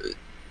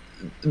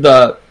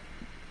the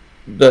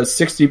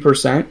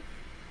 60%,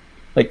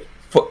 like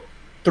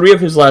 3 of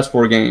his last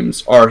 4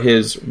 games are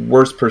his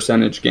worst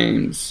percentage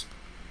games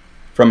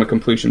from a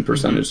completion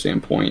percentage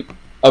standpoint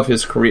of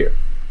his career.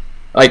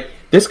 Like,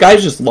 this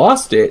guy's just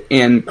lost it,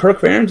 and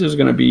Kirk Ferentz is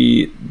going to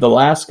be the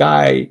last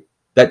guy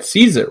that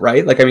sees it,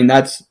 right? Like, I mean,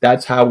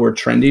 that's how we're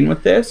trending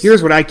with this.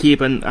 Here's what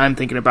I'm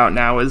thinking about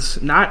now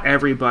is not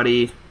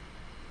everybody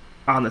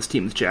on this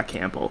team is Jack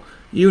Campbell.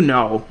 You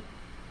know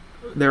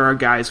there are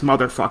guys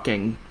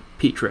motherfucking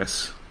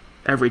Petras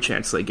every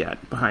chance they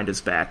get behind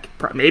his back.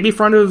 Maybe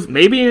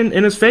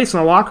in his face in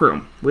the locker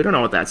room. We don't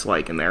know what that's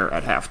like in there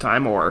at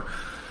halftime or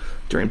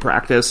during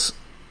practice.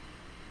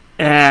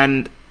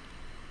 And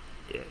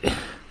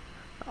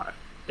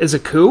is a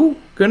coup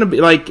going to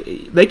be, like,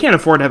 they can't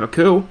afford to have a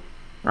coup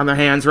on their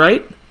hands,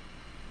 right?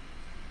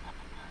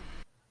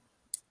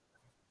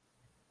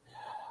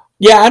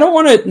 Yeah, I don't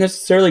want to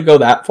necessarily go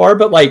that far,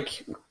 but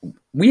like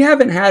we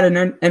haven't had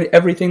an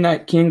everything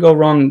that can go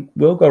wrong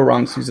will go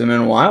wrong season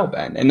in a while,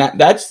 Ben. And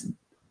that's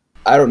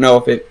I don't know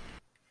if it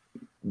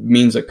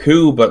means a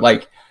coup, but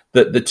like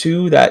the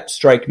 2 that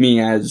strike me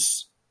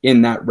as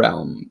in that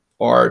realm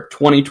are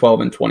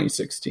 2012 and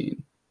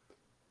 2016,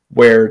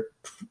 where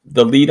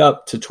the lead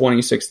up to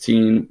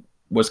 2016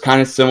 was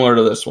kind of similar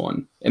to this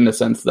one in the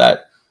sense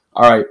that,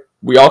 all right,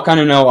 we all kind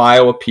of know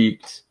Iowa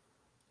peaked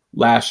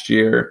last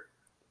year.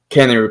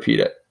 Can they repeat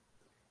it?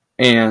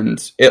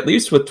 And at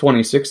least with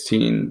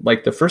 2016,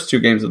 like the first 2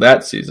 games of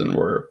that season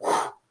were,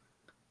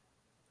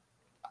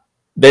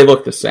 they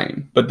looked the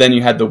same. But then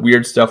you had the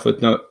weird stuff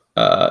with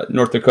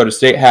North Dakota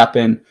State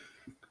happen.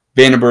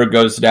 Vandenberg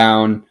goes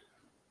down.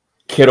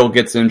 Kittle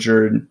gets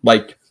injured.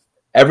 Like,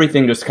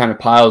 everything just kind of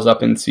piles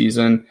up in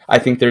season. I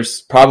think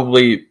there's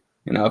probably,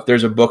 if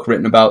there's a book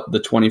written about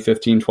the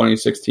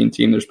 2015-2016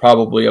 team, there's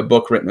probably a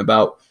book written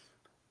about,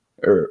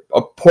 or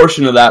a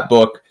portion of that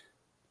book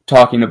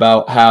talking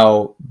about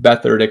how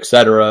Beathard,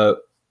 etc.,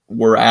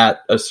 were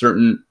at a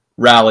certain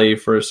rally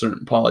for a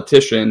certain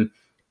politician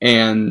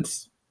and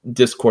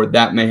discord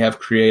that may have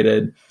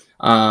created.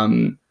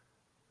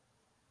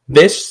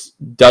 This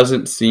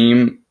doesn't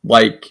seem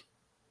like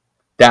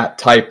that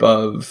type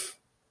of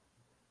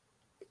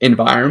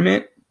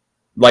environment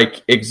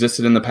like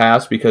existed in the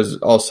past, because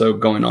also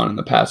going on in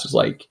the past is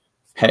like,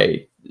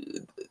 hey,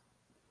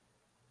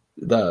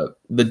 the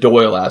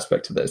Doyle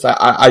aspect to this.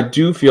 I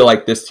do feel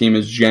like this team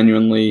is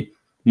genuinely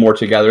more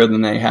together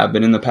than they have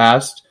been in the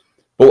past.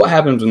 But what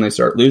happens when they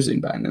start losing,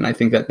 Ben? And I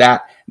think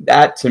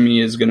that to me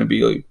is going to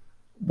be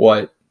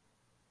what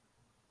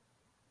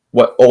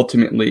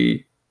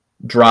ultimately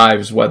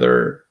drives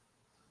whether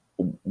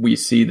we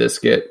see this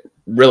get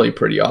really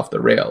pretty off the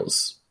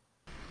rails.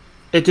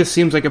 It just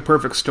seems like a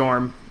perfect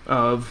storm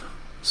of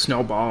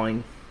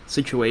snowballing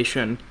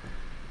situation.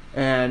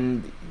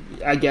 And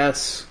I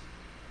guess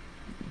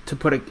to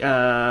put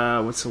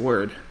what's the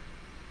word?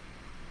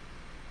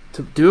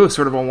 To do a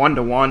sort of a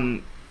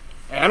one-to-one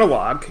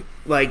analog,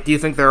 like, do you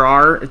think there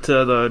are,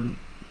 to the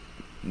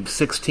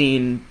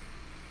 16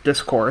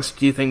 discourse,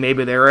 do you think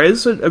maybe there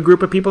is a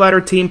group of people that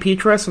are Team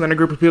Petras and then a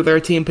group of people that are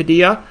Team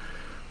Padilla?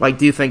 Like,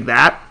 do you think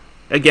that,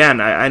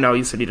 again, I know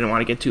you said you didn't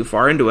want to get too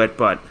far into it,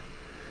 but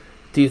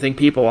do you think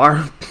people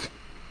are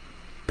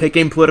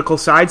picking political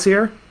sides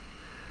here?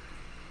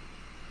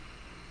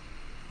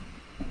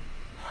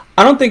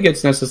 I don't think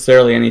it's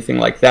necessarily anything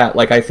like that.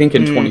 Like, I think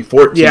in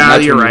 2014,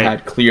 that's when we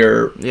had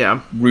clear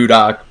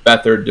Rudock,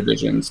 Beathard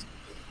divisions.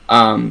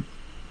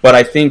 But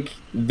I think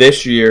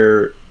this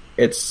year,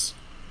 it's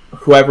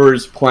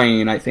whoever's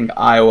playing, I think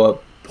Iowa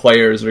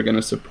players are going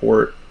to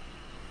support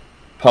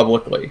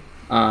publicly.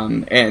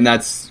 And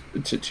that's,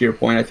 to your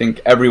point, I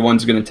think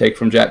everyone's going to take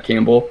from Jack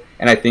Campbell.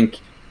 And I think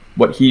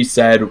what he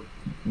said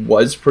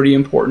was pretty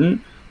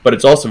important, but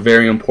it's also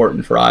very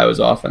important for Iowa's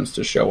offense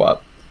to show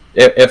up.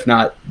 If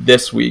not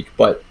this week,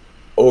 but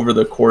over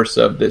the course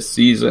of this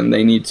season,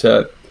 they need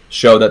to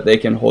show that they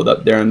can hold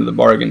up their end of the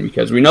bargain,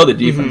 because we know the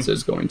defense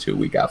is going to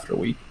week after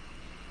week,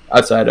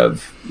 outside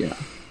of,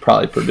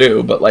 probably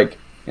Purdue, but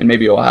and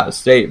maybe Ohio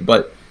State.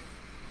 But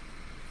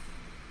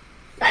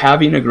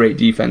having a great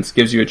defense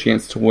gives you a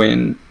chance to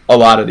win a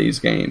lot of these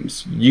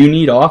games. You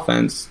need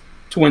offense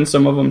to win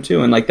some of them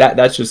too. And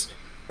that's just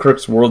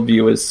Kirk's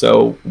worldview is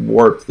so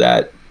warped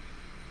that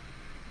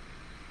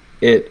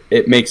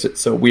it makes it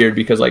so weird,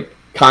 because like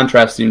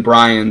contrasting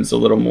Brian's a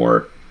little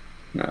more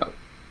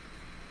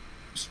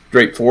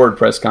straightforward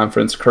press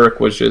conference, Kirk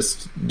was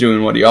just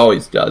doing what he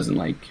always does and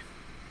like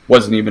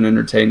wasn't even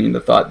entertaining the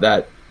thought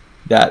that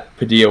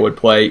Padilla would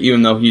play,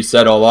 even though he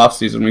said all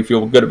offseason we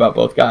feel good about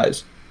both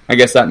guys. I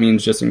guess that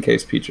means just in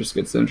case Petrus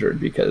gets injured,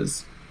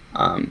 because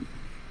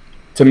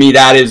to me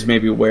that is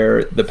maybe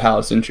where the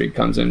Palace intrigue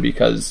comes in,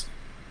 because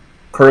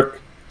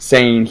Kirk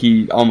saying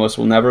he almost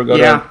will never go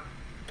to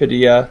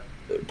Padilla,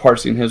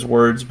 parsing his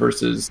words,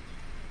 versus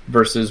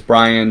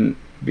Brian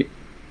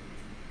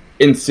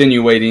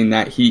insinuating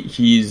that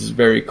he's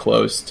very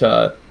close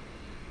to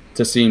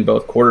seeing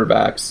both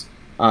quarterbacks.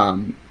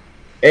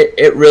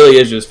 It really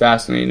is just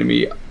fascinating to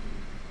me.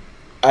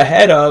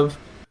 Ahead of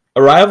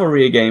a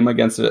rivalry game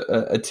against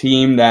a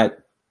team that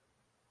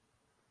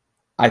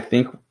I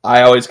think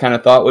I always kind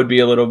of thought would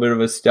be a little bit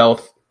of a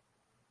stealth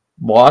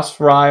loss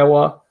for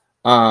Iowa,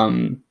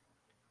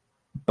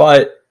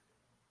 but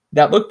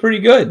that looked pretty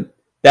good.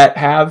 That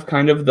have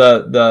kind of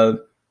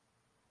the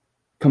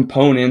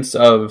components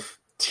of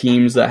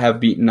teams that have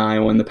beaten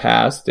Iowa in the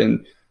past.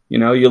 And,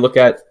 you look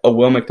at a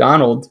Will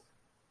McDonald,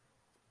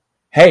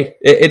 hey,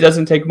 it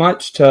doesn't take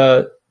much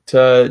to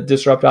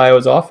disrupt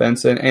Iowa's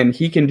offense, and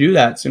he can do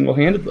that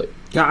single-handedly.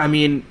 Yeah, I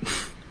mean,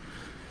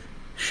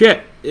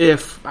 shit,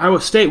 if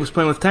Iowa State was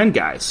playing with 10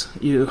 guys,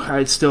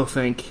 I'd still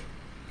think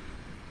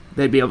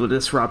they'd be able to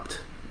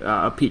disrupt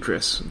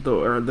Petrus,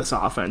 or this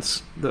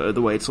offense,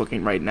 the way it's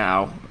looking right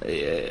now.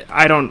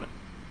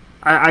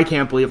 I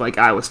can't believe like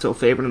Iowa's still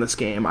favored in this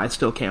game. I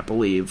still can't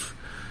believe,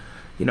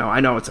 I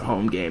know it's a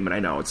home game, and I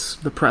know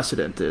the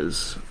precedent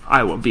is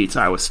Iowa beats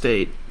Iowa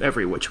State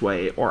every which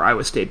way, or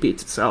Iowa State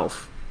beats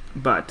itself.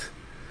 But,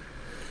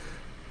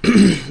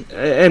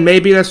 and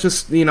maybe that's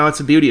just, it's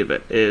the beauty of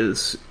it,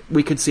 is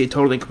we could see a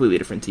totally completely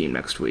different team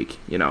next week,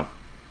 or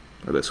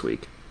this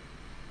week.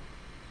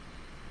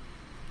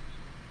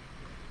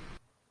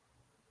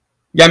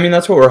 Yeah, I mean,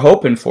 that's what we're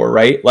hoping for,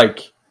 right?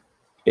 Like,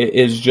 it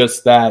is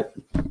just that,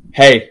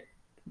 hey,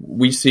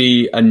 we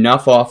see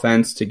enough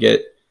offense to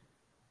get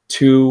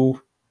two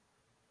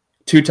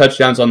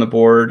touchdowns on the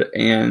board,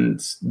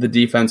 and the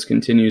defense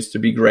continues to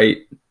be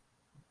great.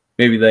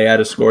 Maybe they add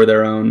a score of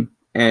their own,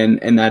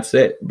 and that's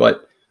it.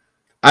 But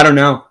I don't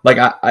know. Like,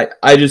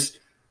 I just...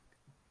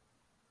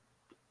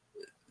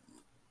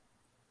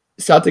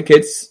 South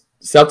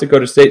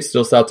Dakota State's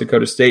still South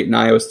Dakota State, and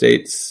Iowa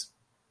State's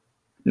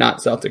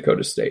not South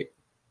Dakota State.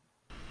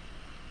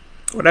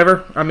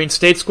 Whatever. I mean,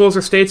 state schools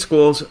are state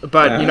schools,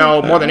 but,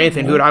 more than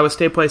anything, who would Iowa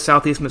State play?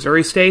 Southeast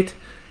Missouri State?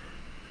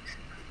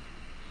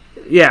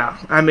 Yeah,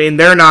 I mean,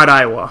 they're not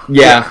Iowa.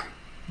 Yeah,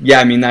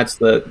 I mean, that's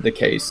the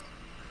case.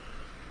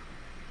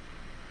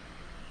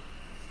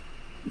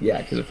 Yeah,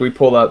 because if we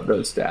pull up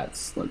those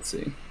stats, let's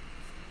see.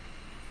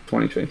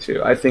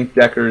 2022. I think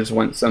Deckers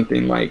went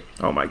something like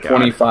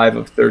 25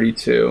 of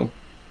 32.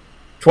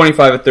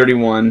 25 of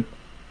 31.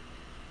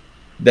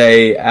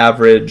 They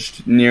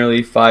averaged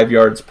nearly 5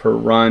 yards per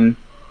run.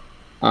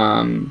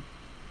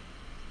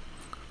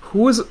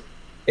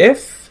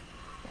 If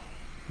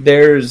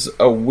there's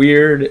a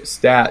weird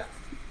stat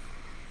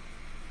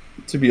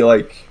to be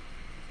like,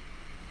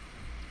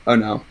 oh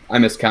no, I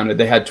miscounted.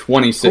 They had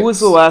 26. Who was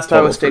the last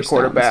Iowa State touchdowns.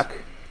 quarterback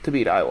to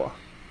beat Iowa?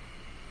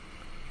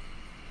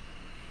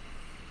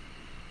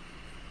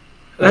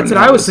 That's what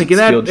I was thinking.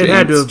 That it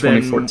had to have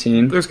been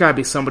 2014. There's got to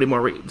be somebody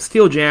more.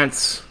 Steele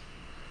Jantz.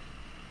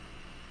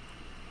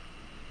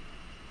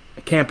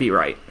 It can't be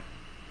right.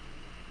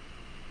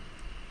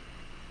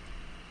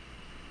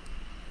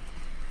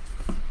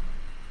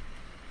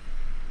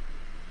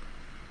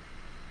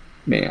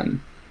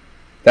 Man,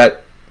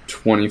 that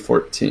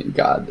 2014,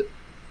 God.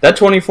 That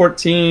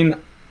 2014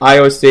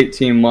 Iowa State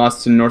team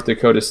lost to North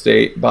Dakota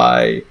State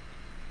by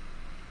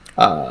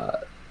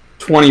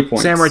 20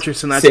 points. Sam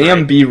Richardson, that's Sam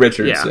right. B.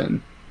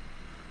 Richardson.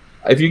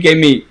 Yeah. If you gave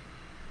me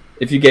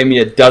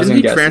a dozen didn't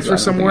he guesses, transfer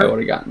somewhere I would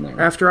have gotten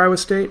there. After Iowa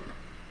State?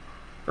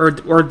 Or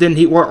didn't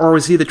he? Or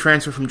was he the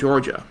transfer from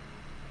Georgia?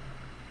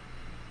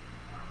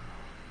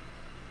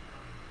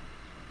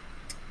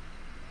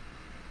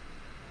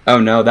 Oh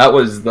no, that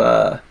was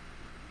the.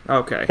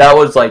 Okay. That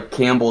was like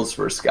Campbell's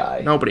first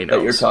guy. Nobody knows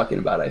that you're talking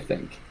about. I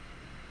think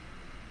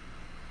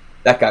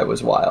that guy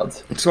was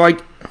wild. So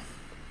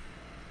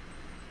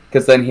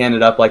because then he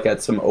ended up like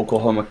at some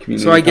Oklahoma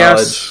community college.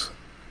 Guess.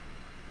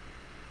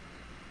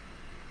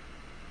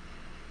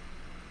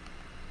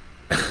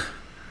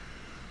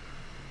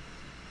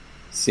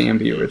 Sam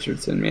B.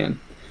 Richardson, man.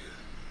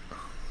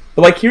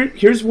 But like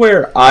here's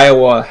where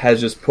Iowa has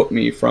just put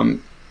me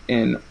from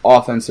an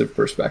offensive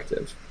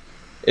perspective.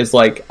 Is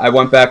like I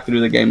went back through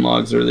the game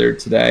logs earlier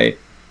today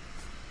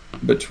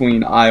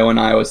between Iowa and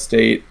Iowa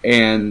State,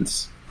 and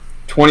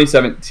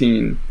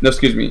 2017. No,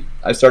 excuse me.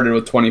 I started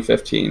with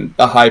 2015,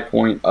 the high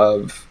point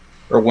of,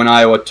 or when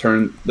Iowa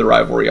turned the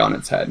rivalry on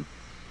its head.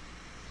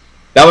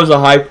 That was a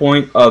high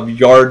point of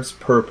yards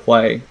per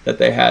play that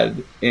they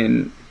had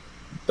in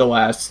the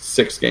last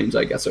 6 games,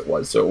 I guess it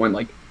was. So it went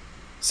like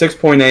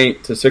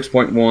 6.8 to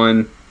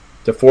 6.1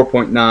 to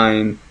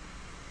 4.9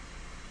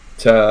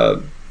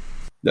 to, I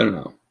don't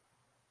know,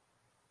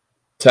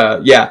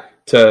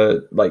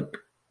 to like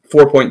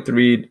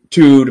 4.3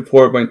 to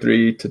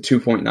 4.3 to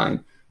 2.9.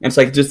 And it's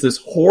like just this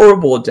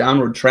horrible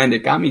downward trend.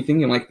 It got me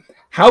thinking, like,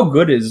 how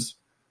good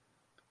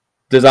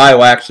does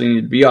Iowa actually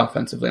need to be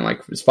offensively? And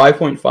like, is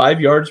 5.5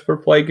 yards per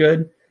play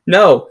good?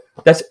 No,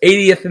 that's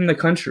 80th in the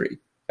country.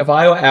 If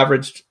Iowa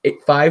averaged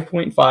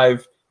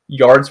 5.5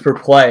 yards per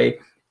play,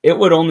 it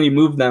would only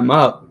move them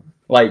up,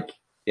 like,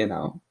 you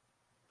know,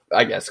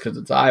 I guess because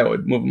it's Iowa,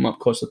 it'd move them up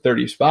close to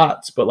 30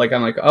 spots. But like,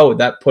 I'm like, oh,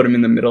 that put them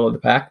in the middle of the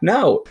pack?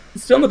 No,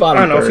 it's still in the bottom.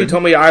 I don't know. third. If you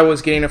told me Iowa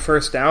was getting a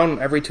first down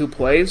every 2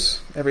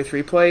 plays, every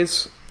 3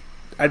 plays,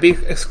 I'd be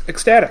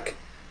ecstatic.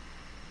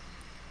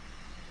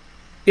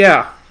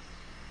 Yeah.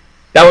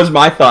 That was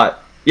my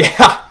thought.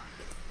 Yeah.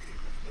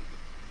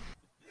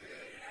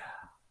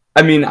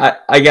 I mean,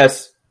 I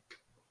guess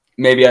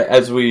maybe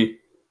as we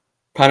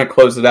kind of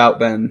close it out,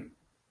 Ben,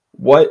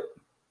 what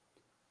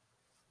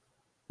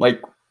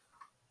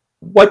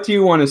do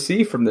you want to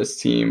see from this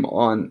team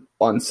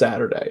on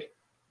Saturday?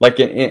 Like,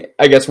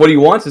 I guess, what do you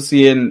want to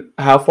see, and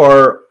how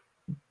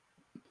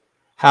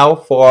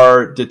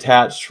far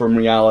detached from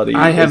reality?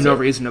 I have no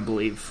reason to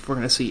believe we're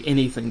going to see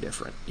anything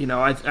different. You know,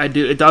 I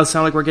do. It does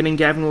sound like we're getting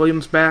Gavin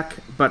Williams back,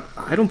 but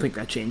I don't think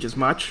that changes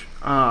much.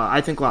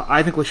 I think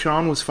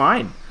LaShawn was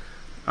fine.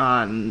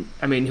 I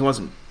mean, he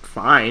wasn't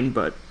fine,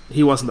 but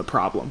he wasn't the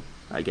problem,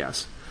 I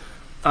guess.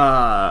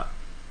 I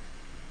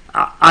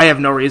have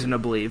no reason to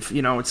believe.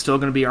 You know, it's still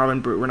going to be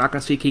Arlen Bruce. We're not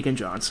going to see Keegan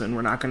Johnson.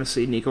 We're not going to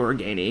see Nico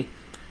Organy.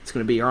 It's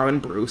going to be Arlen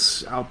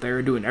Bruce out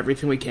there doing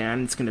everything we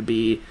can. It's going to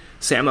be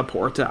Sam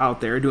Laporta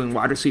out there doing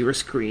wide receiver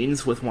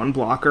screens with 1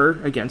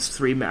 blocker against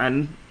 3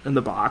 men in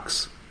the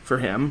box for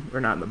him.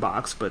 Or not in the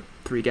box, but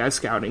 3 guys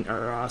scouting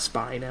or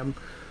spying him.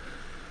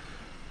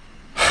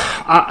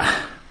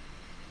 I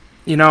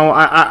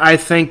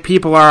think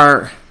people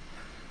are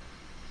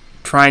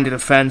trying to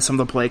defend some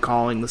of the play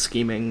calling, the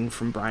scheming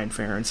from Brian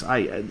Ferentz.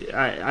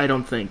 I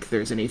don't think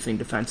there's anything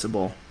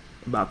defensible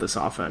about this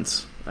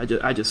offense.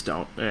 I just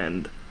don't,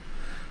 and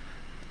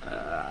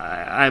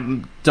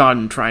I'm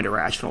done trying to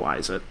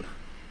rationalize it.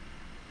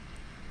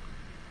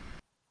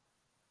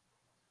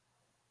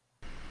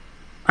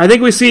 I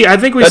think we see really.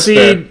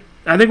 Like,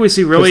 I think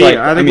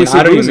we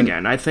see lose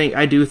again.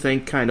 I do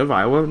think kind of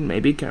Iowa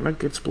maybe kind of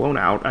gets blown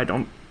out.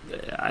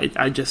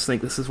 I just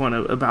think this is one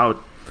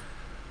about.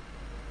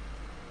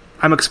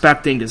 I'm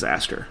expecting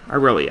disaster. I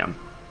really am.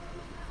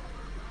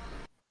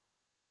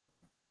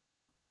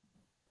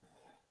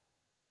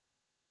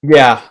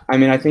 Yeah, I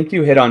mean, I think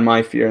you hit on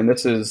my fear, and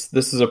this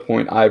is a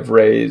point I've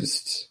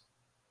raised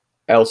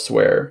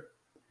elsewhere.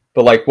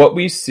 But like, what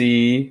we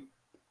see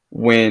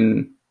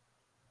when,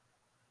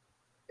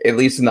 at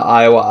least in the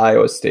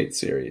Iowa State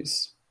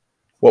series,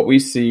 what we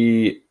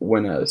see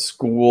when a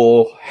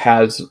school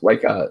has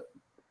like a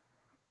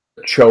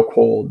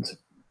chokehold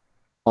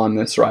on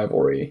this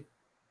rivalry,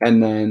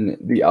 and then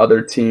the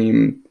other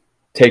team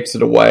takes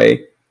it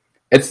away,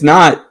 it's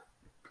not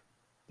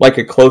like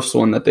a close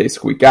one that they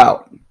squeak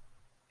out.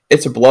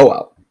 It's a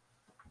blowout.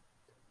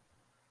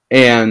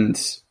 And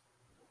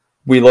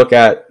we look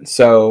at,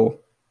 the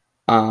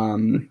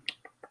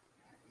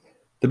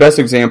best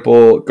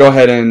example, go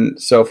ahead and,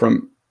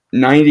 from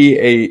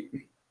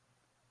 98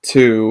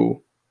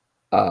 to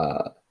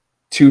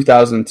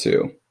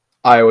 2002,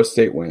 Iowa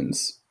State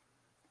wins.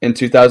 In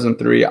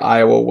 2003,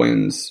 Iowa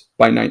wins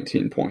by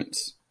 19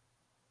 points.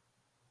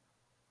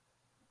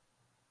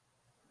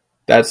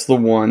 That's the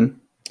one.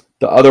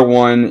 The other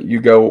one,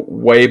 you go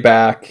way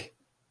back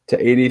to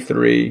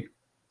 83,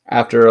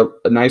 after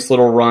a nice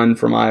little run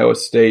from Iowa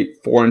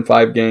State,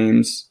 4-5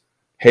 games.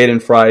 Hayden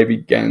Fry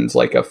begins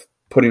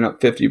putting up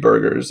 50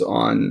 burgers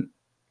on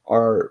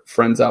our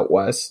friends out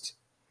west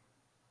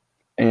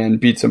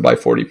and beats them by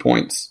 40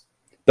 points.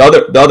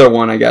 The other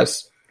one, I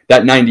guess,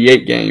 that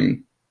 98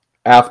 game,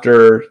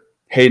 after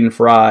Hayden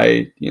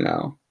Fry,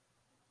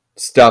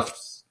 stuffed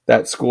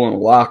that school in a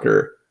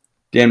locker,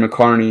 Dan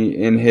McCarney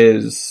in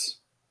his,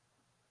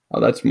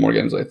 that's more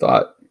games than I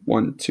thought,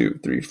 1, 2,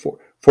 3, 4.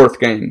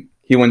 Fourth game,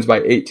 he wins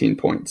by 18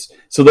 points.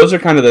 So those are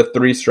kind of the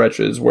 3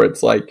 stretches where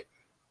it's like,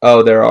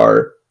 oh, there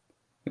are,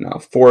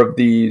 4 of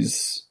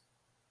these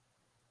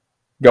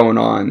going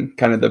on,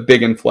 kind of the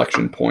big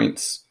inflection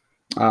points.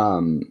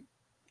 And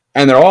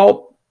they're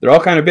all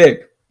kind of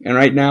big. And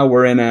right now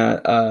we're in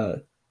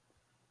a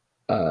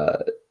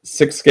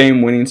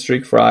 6-game winning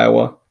streak for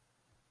Iowa.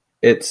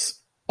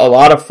 It's a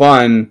lot of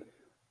fun,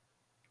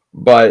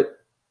 but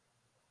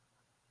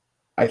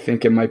I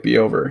think it might be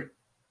over.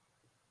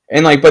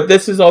 And but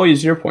this is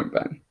always your point,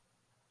 Ben.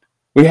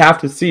 We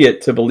have to see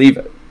it to believe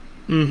it.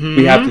 Mm-hmm.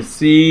 We have to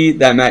see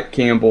that Matt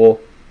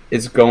Campbell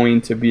is going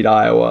to beat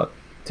Iowa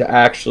to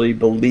actually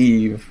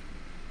believe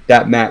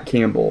that Matt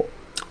Campbell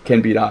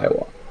can beat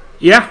Iowa.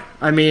 Yeah,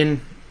 I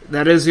mean,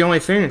 that is the only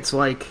thing. It's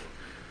like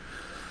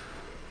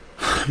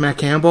Matt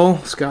Campbell,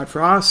 Scott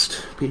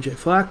Frost, PJ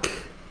Fleck,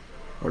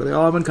 what do they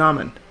all have in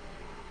common?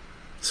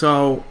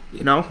 So,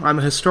 I'm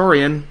a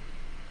historian.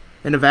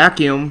 in a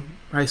vacuum,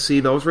 I see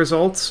those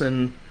results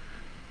and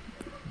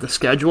the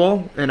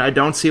schedule, and I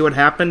don't see what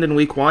happened in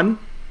week 1.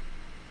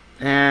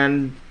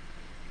 And,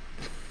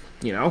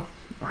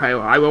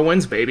 Iowa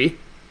wins, baby.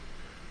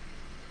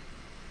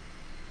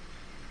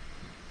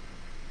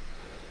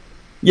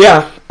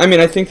 Yeah, I mean,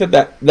 I think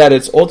that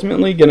it's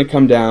ultimately going to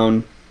come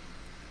down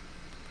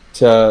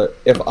to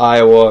if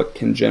Iowa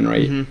can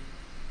generate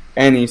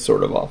any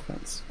sort of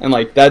offense. And,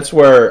 that's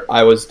where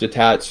I was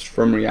detached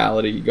from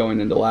reality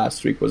going into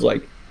last week was,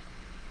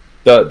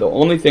 the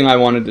only thing I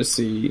wanted to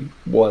see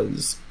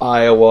was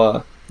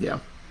Iowa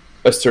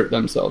assert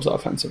themselves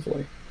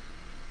offensively.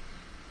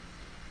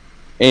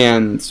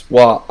 And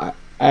while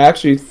I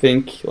actually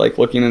think,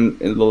 looking in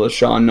the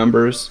LeSean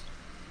numbers,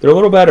 they're a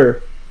little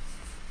better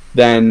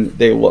than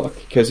they look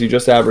because he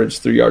just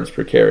averaged 3 yards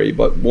per carry.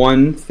 But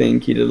one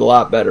thing he did a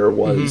lot better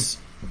was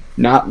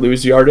not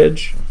lose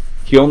yardage.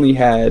 He only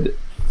had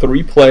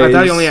 3 plays. I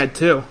thought he only had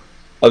 2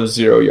 of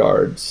 0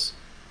 yards.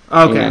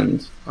 Okay.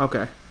 And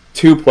okay.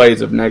 2 plays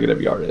of negative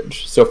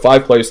yardage. So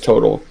 5 plays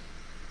total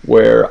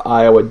where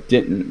Iowa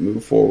didn't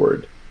move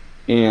forward.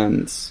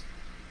 And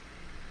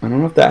I don't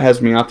know if that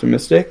has me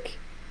optimistic,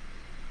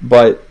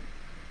 but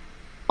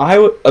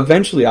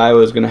eventually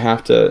Iowa is going to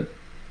have to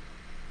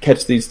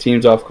catch these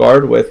teams off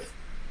guard with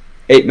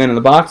 8 men in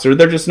the box, or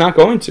they're just not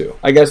going to.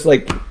 I guess,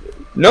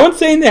 no one's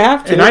saying they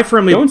have to. No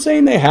one's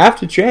saying they have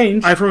to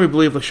change. I firmly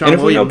believe LeSean and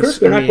if Williams. We know Kirk,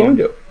 they're not going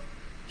to.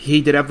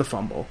 He did have the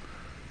fumble,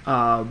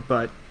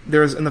 but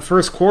there's in the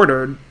first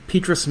quarter,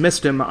 Petrus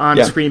missed him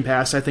on screen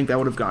pass. I think that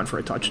would have gone for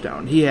a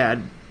touchdown. He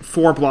had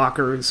 4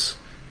 blockers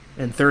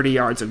and 30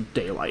 yards of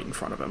daylight in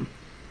front of him.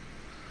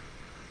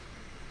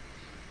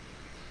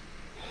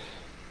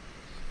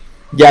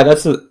 Yeah,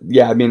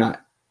 I mean, I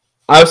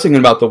was thinking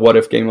about the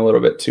what-if game a little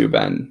bit too,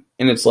 Ben.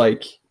 And it's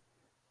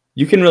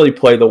you can really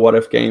play the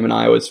what-if game in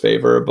Iowa's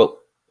favor, but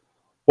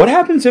what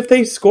happens if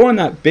they score on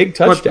that big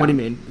touchdown? What do you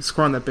mean?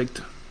 Score on that big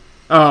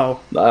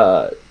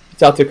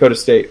South Dakota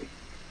State.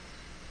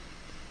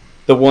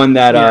 The one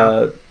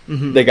that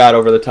they got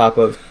over the top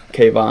of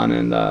Kayvon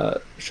and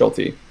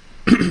Schulte.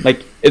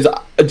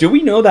 Do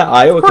we know that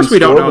Iowa can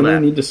score when they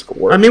need to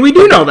score? I mean, we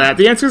do know that.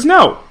 The answer is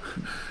no.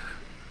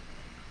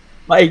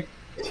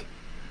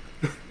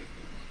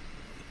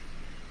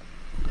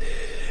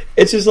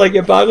 It's just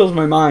it boggles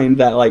my mind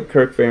that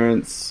Kirk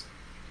Ferentz,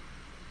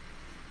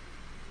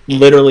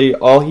 literally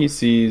all he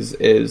sees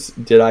is,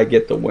 did I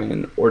get the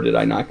win or did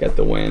I not get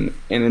the win?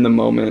 And in the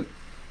moment,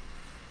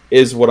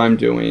 is what I'm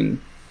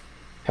doing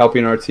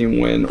helping our team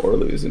win or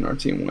losing our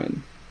team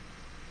win?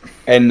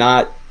 And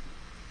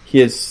he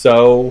is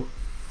so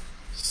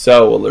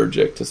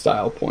allergic to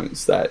style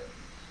points that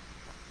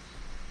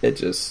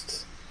it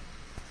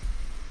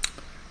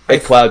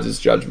clouds his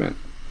judgment.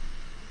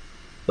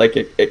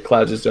 It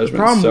clouds his judgment.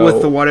 The problem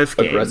with the what-if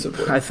game,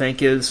 aggressively. I think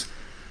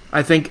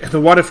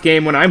the what-if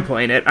game when I'm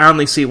playing it, I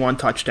only see 1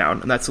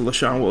 touchdown, and that's the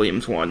LeSean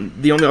Williams one.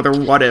 The only other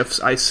what-ifs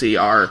I see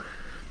are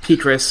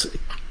Petrus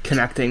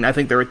connecting. I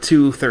think there were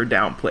 2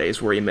 third-down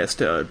plays where he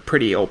missed a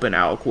pretty open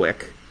Al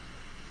Quick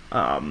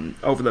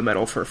over the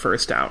middle for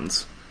first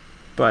downs.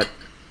 But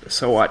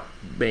so what?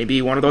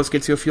 Maybe one of those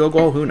gets you a field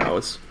goal. Who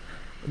knows?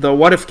 The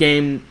what-if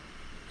game,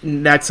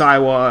 that's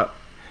Iowa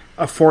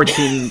a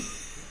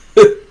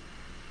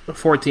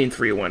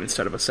 14-3 win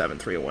instead of a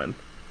 7-3 win.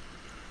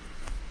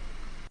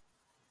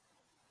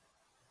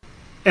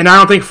 And I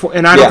don't think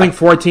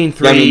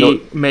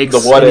 14-3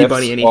 makes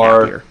anybody any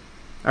happier.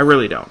 I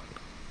really don't.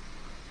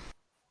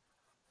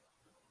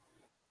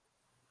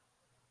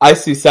 I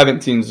see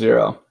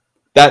 17-0.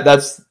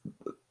 That's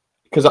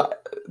because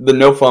the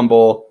no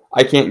fumble.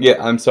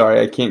 I'm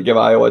sorry, I can't give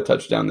Iowa a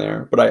touchdown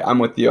there. But I'm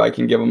with you. I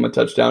can give them a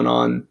touchdown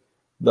on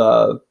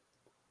the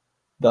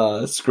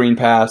screen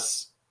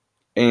pass,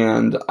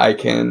 and I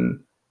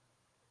can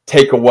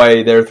take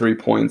away their 3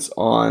 points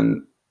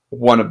on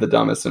one of the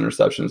dumbest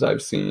interceptions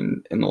I've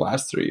seen in the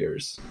last 3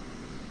 years.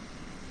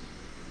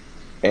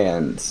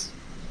 And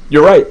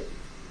you're right.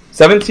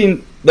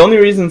 The only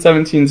reason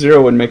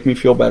 17-0 would make me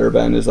feel better,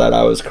 Ben, is that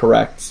I was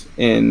correct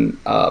in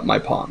my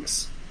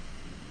Ponks.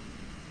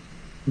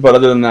 But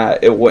other than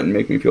that, it wouldn't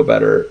make me feel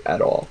better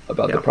at all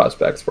about the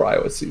prospects for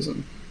Iowa's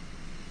season.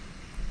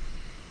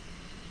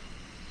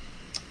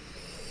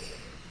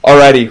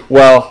 Alrighty,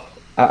 well,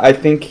 I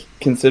think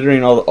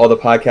considering all the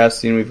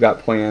podcasting we've got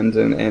planned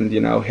and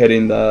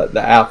hitting the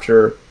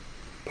after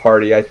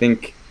party, I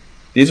think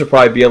these will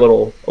probably be a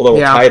little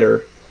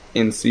tighter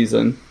in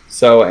season.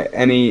 So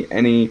any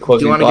closing thoughts?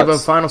 Do you want to give a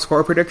final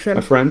score prediction,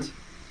 my friend?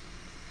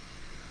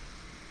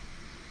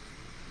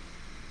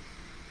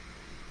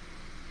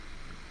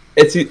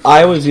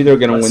 Iowa's either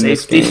going to win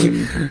this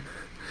game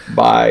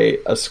by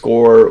a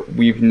score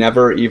we've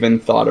never even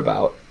thought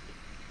about,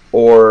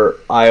 or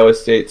Iowa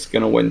State's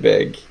going to win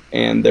big,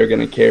 and they're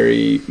going to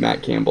carry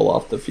Matt Campbell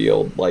off the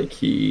field like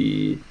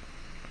he...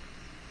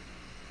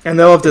 And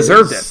they'll have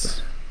deserved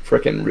it.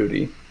 Frickin'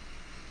 Rudy.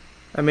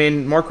 I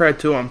mean, more credit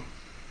to him.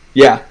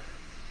 Yeah.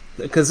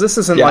 Because this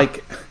isn't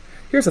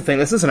Here's the thing,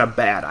 this isn't a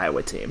bad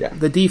Iowa team. Yeah.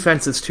 The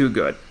defense is too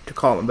good to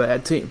call them a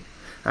bad team.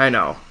 I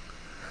know.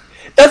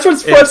 That's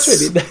what's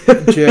frustrating.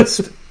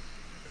 Just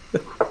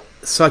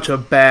such a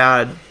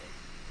bad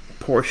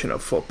portion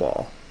of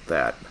football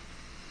that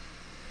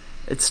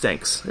it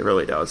stinks. It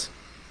really does.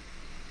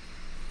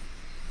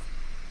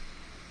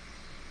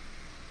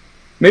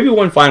 Maybe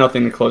one final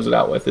thing to close it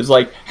out with is,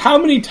 like, how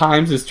many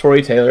times is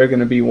Tory Taylor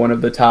going to be one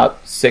of the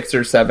top 6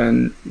 or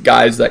 7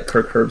 guys that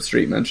Kirk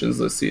Herbstreit mentions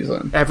this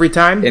season? Every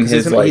time?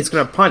 He's going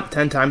to punt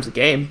 10 times a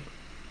game.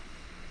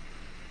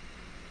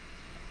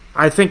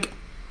 I think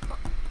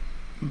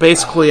I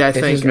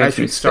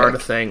should start a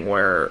thing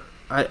where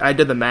I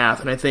did the math,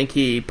 and I think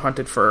he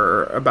punted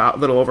for about a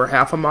little over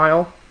half a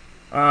mile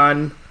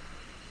on...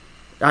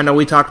 I know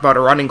we talked about a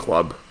running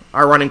club.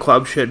 Our running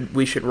club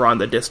we should run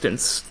the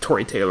distance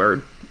Tory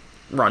Taylor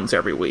runs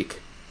every week.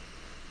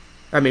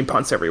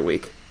 Punts every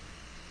week.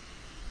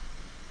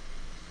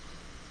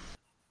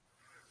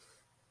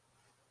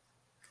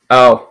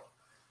 Oh,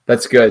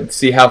 that's good.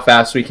 See how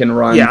fast we can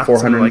run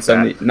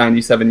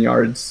 497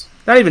 yards.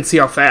 Not even see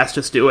how fast,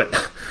 just do it.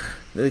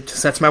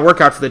 That's my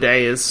workout for the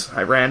day, is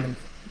I ran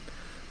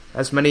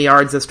as many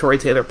yards as Tory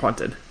Taylor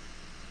punted.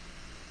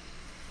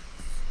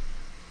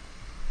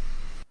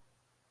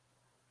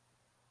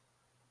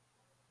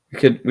 We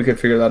could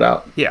figure that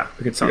out. Yeah.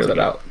 We could figure that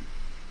out.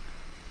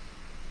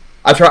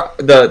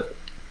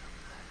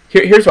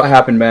 Here's what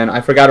happened, Ben.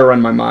 I forgot to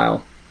run my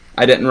mile.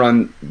 I didn't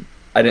run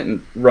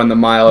the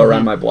mile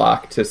around my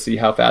block to see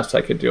how fast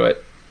I could do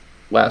it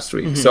last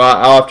week. So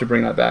I'll have to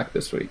bring that back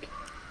this week.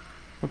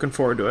 Looking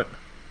forward to it.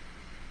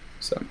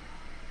 So,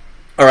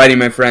 alrighty,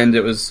 my friend.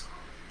 It was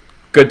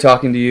good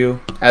talking to you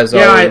as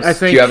always. I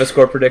think do you have a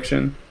score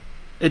prediction?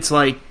 It's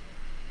like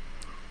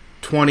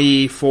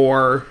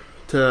 24-3,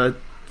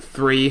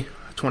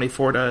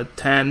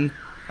 24-10.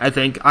 I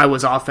think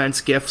Iowa's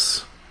offense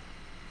gifts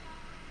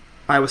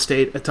Iowa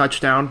State a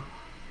touchdown,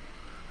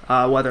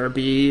 whether it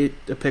be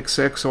a pick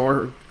six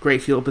or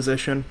great field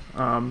position.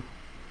 And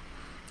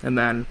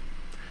then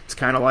it's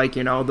kind of like,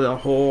 the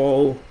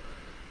whole...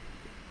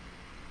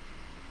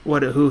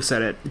 Who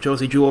said it?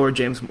 Josie Jewell or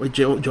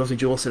Josie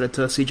Jewell said it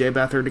to C.J.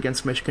 Beathard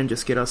against Michigan.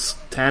 Just get us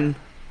 10,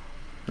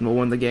 and we'll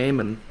win the game.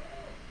 And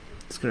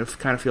it's going to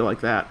kind of feel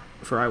like that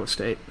for Iowa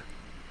State.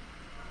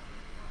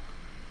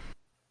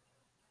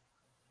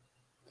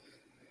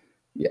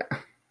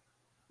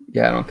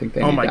 Yeah, I don't think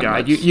they. Oh my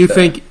God! You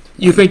think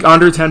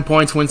under 10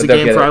 points wins the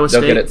game for Iowa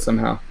State? They'll get it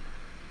somehow.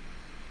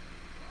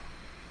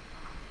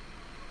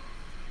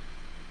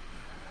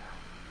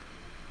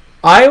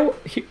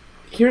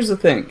 Here's the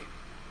thing.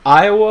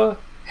 Iowa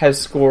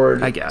has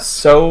scored,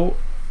 so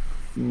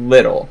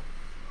little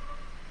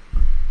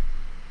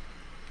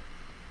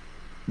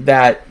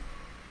that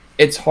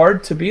it's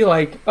hard to be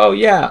like, oh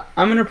yeah,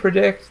 I'm going to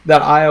predict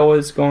that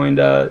Iowa's going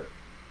to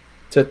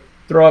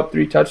throw up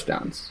 3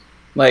 touchdowns.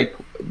 Like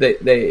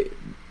they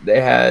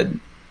had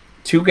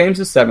 2 games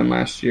of 7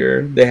 last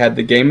year. They had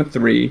the game of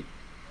 3.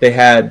 They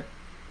had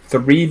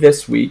 3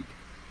 this week.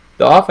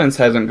 The offense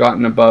hasn't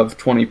gotten above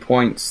 20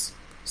 points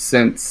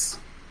since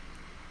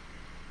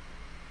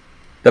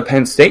the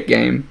Penn State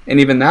game, and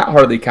even that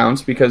hardly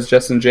counts because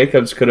Justin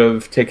Jacobs could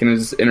have taken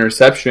his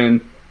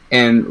interception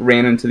and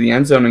ran into the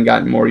end zone and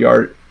gotten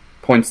more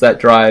points that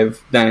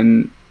drive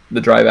than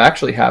the drive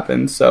actually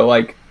happened. So,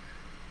 like,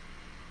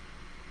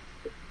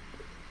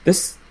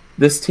 this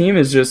team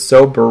is just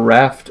so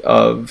bereft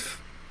of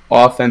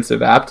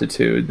offensive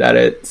aptitude that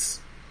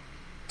it's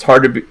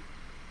hard to be.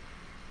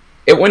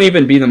 It wouldn't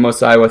even be the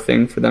most Iowa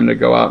thing for them to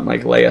go out and,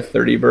 like, lay a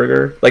 30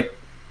 burger. Like,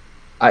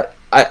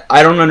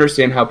 I don't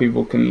understand how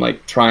people can,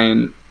 like, try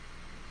and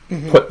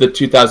put the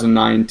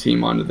 2009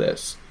 team onto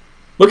this.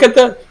 Look at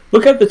the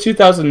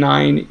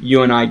 2009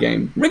 UNI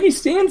game. Ricky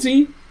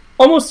Stanzi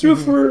almost threw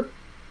for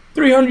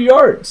 300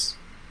 yards.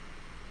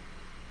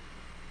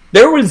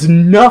 There was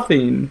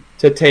nothing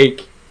to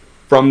take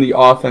from the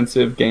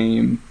offensive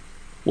game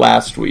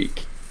last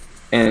week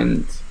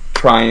and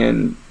try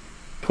and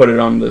put it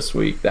on this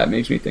week. That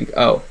makes me think,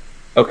 oh,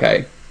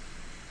 okay,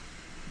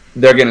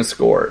 they're going to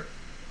score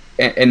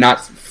and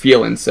not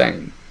feel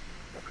insane.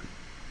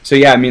 So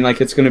yeah, I mean,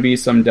 like, it's going to be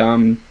some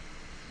dumb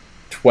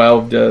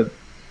 12-6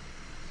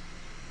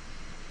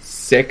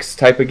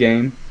 type of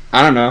game.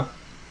 I don't know.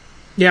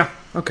 Yeah,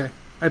 okay.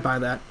 I buy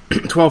that.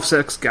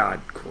 12-6,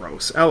 God,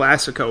 gross. El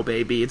Assico,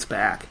 baby, it's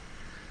back.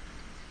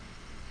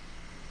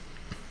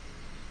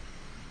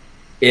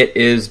 It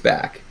is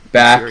back.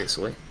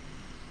 Seriously.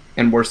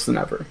 And worse than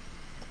ever.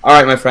 All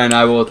right, my friend,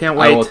 I will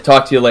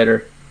talk to you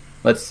later.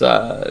 Let's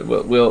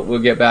we'll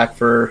get back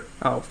for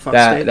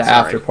the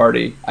after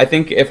party. I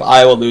think if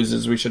Iowa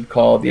loses, we should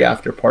call the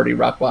after party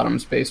Rock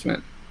Bottom's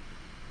basement.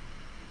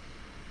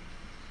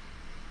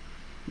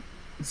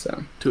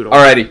 So, Toodle.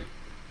 Alrighty,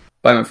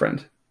 bye, my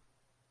friend.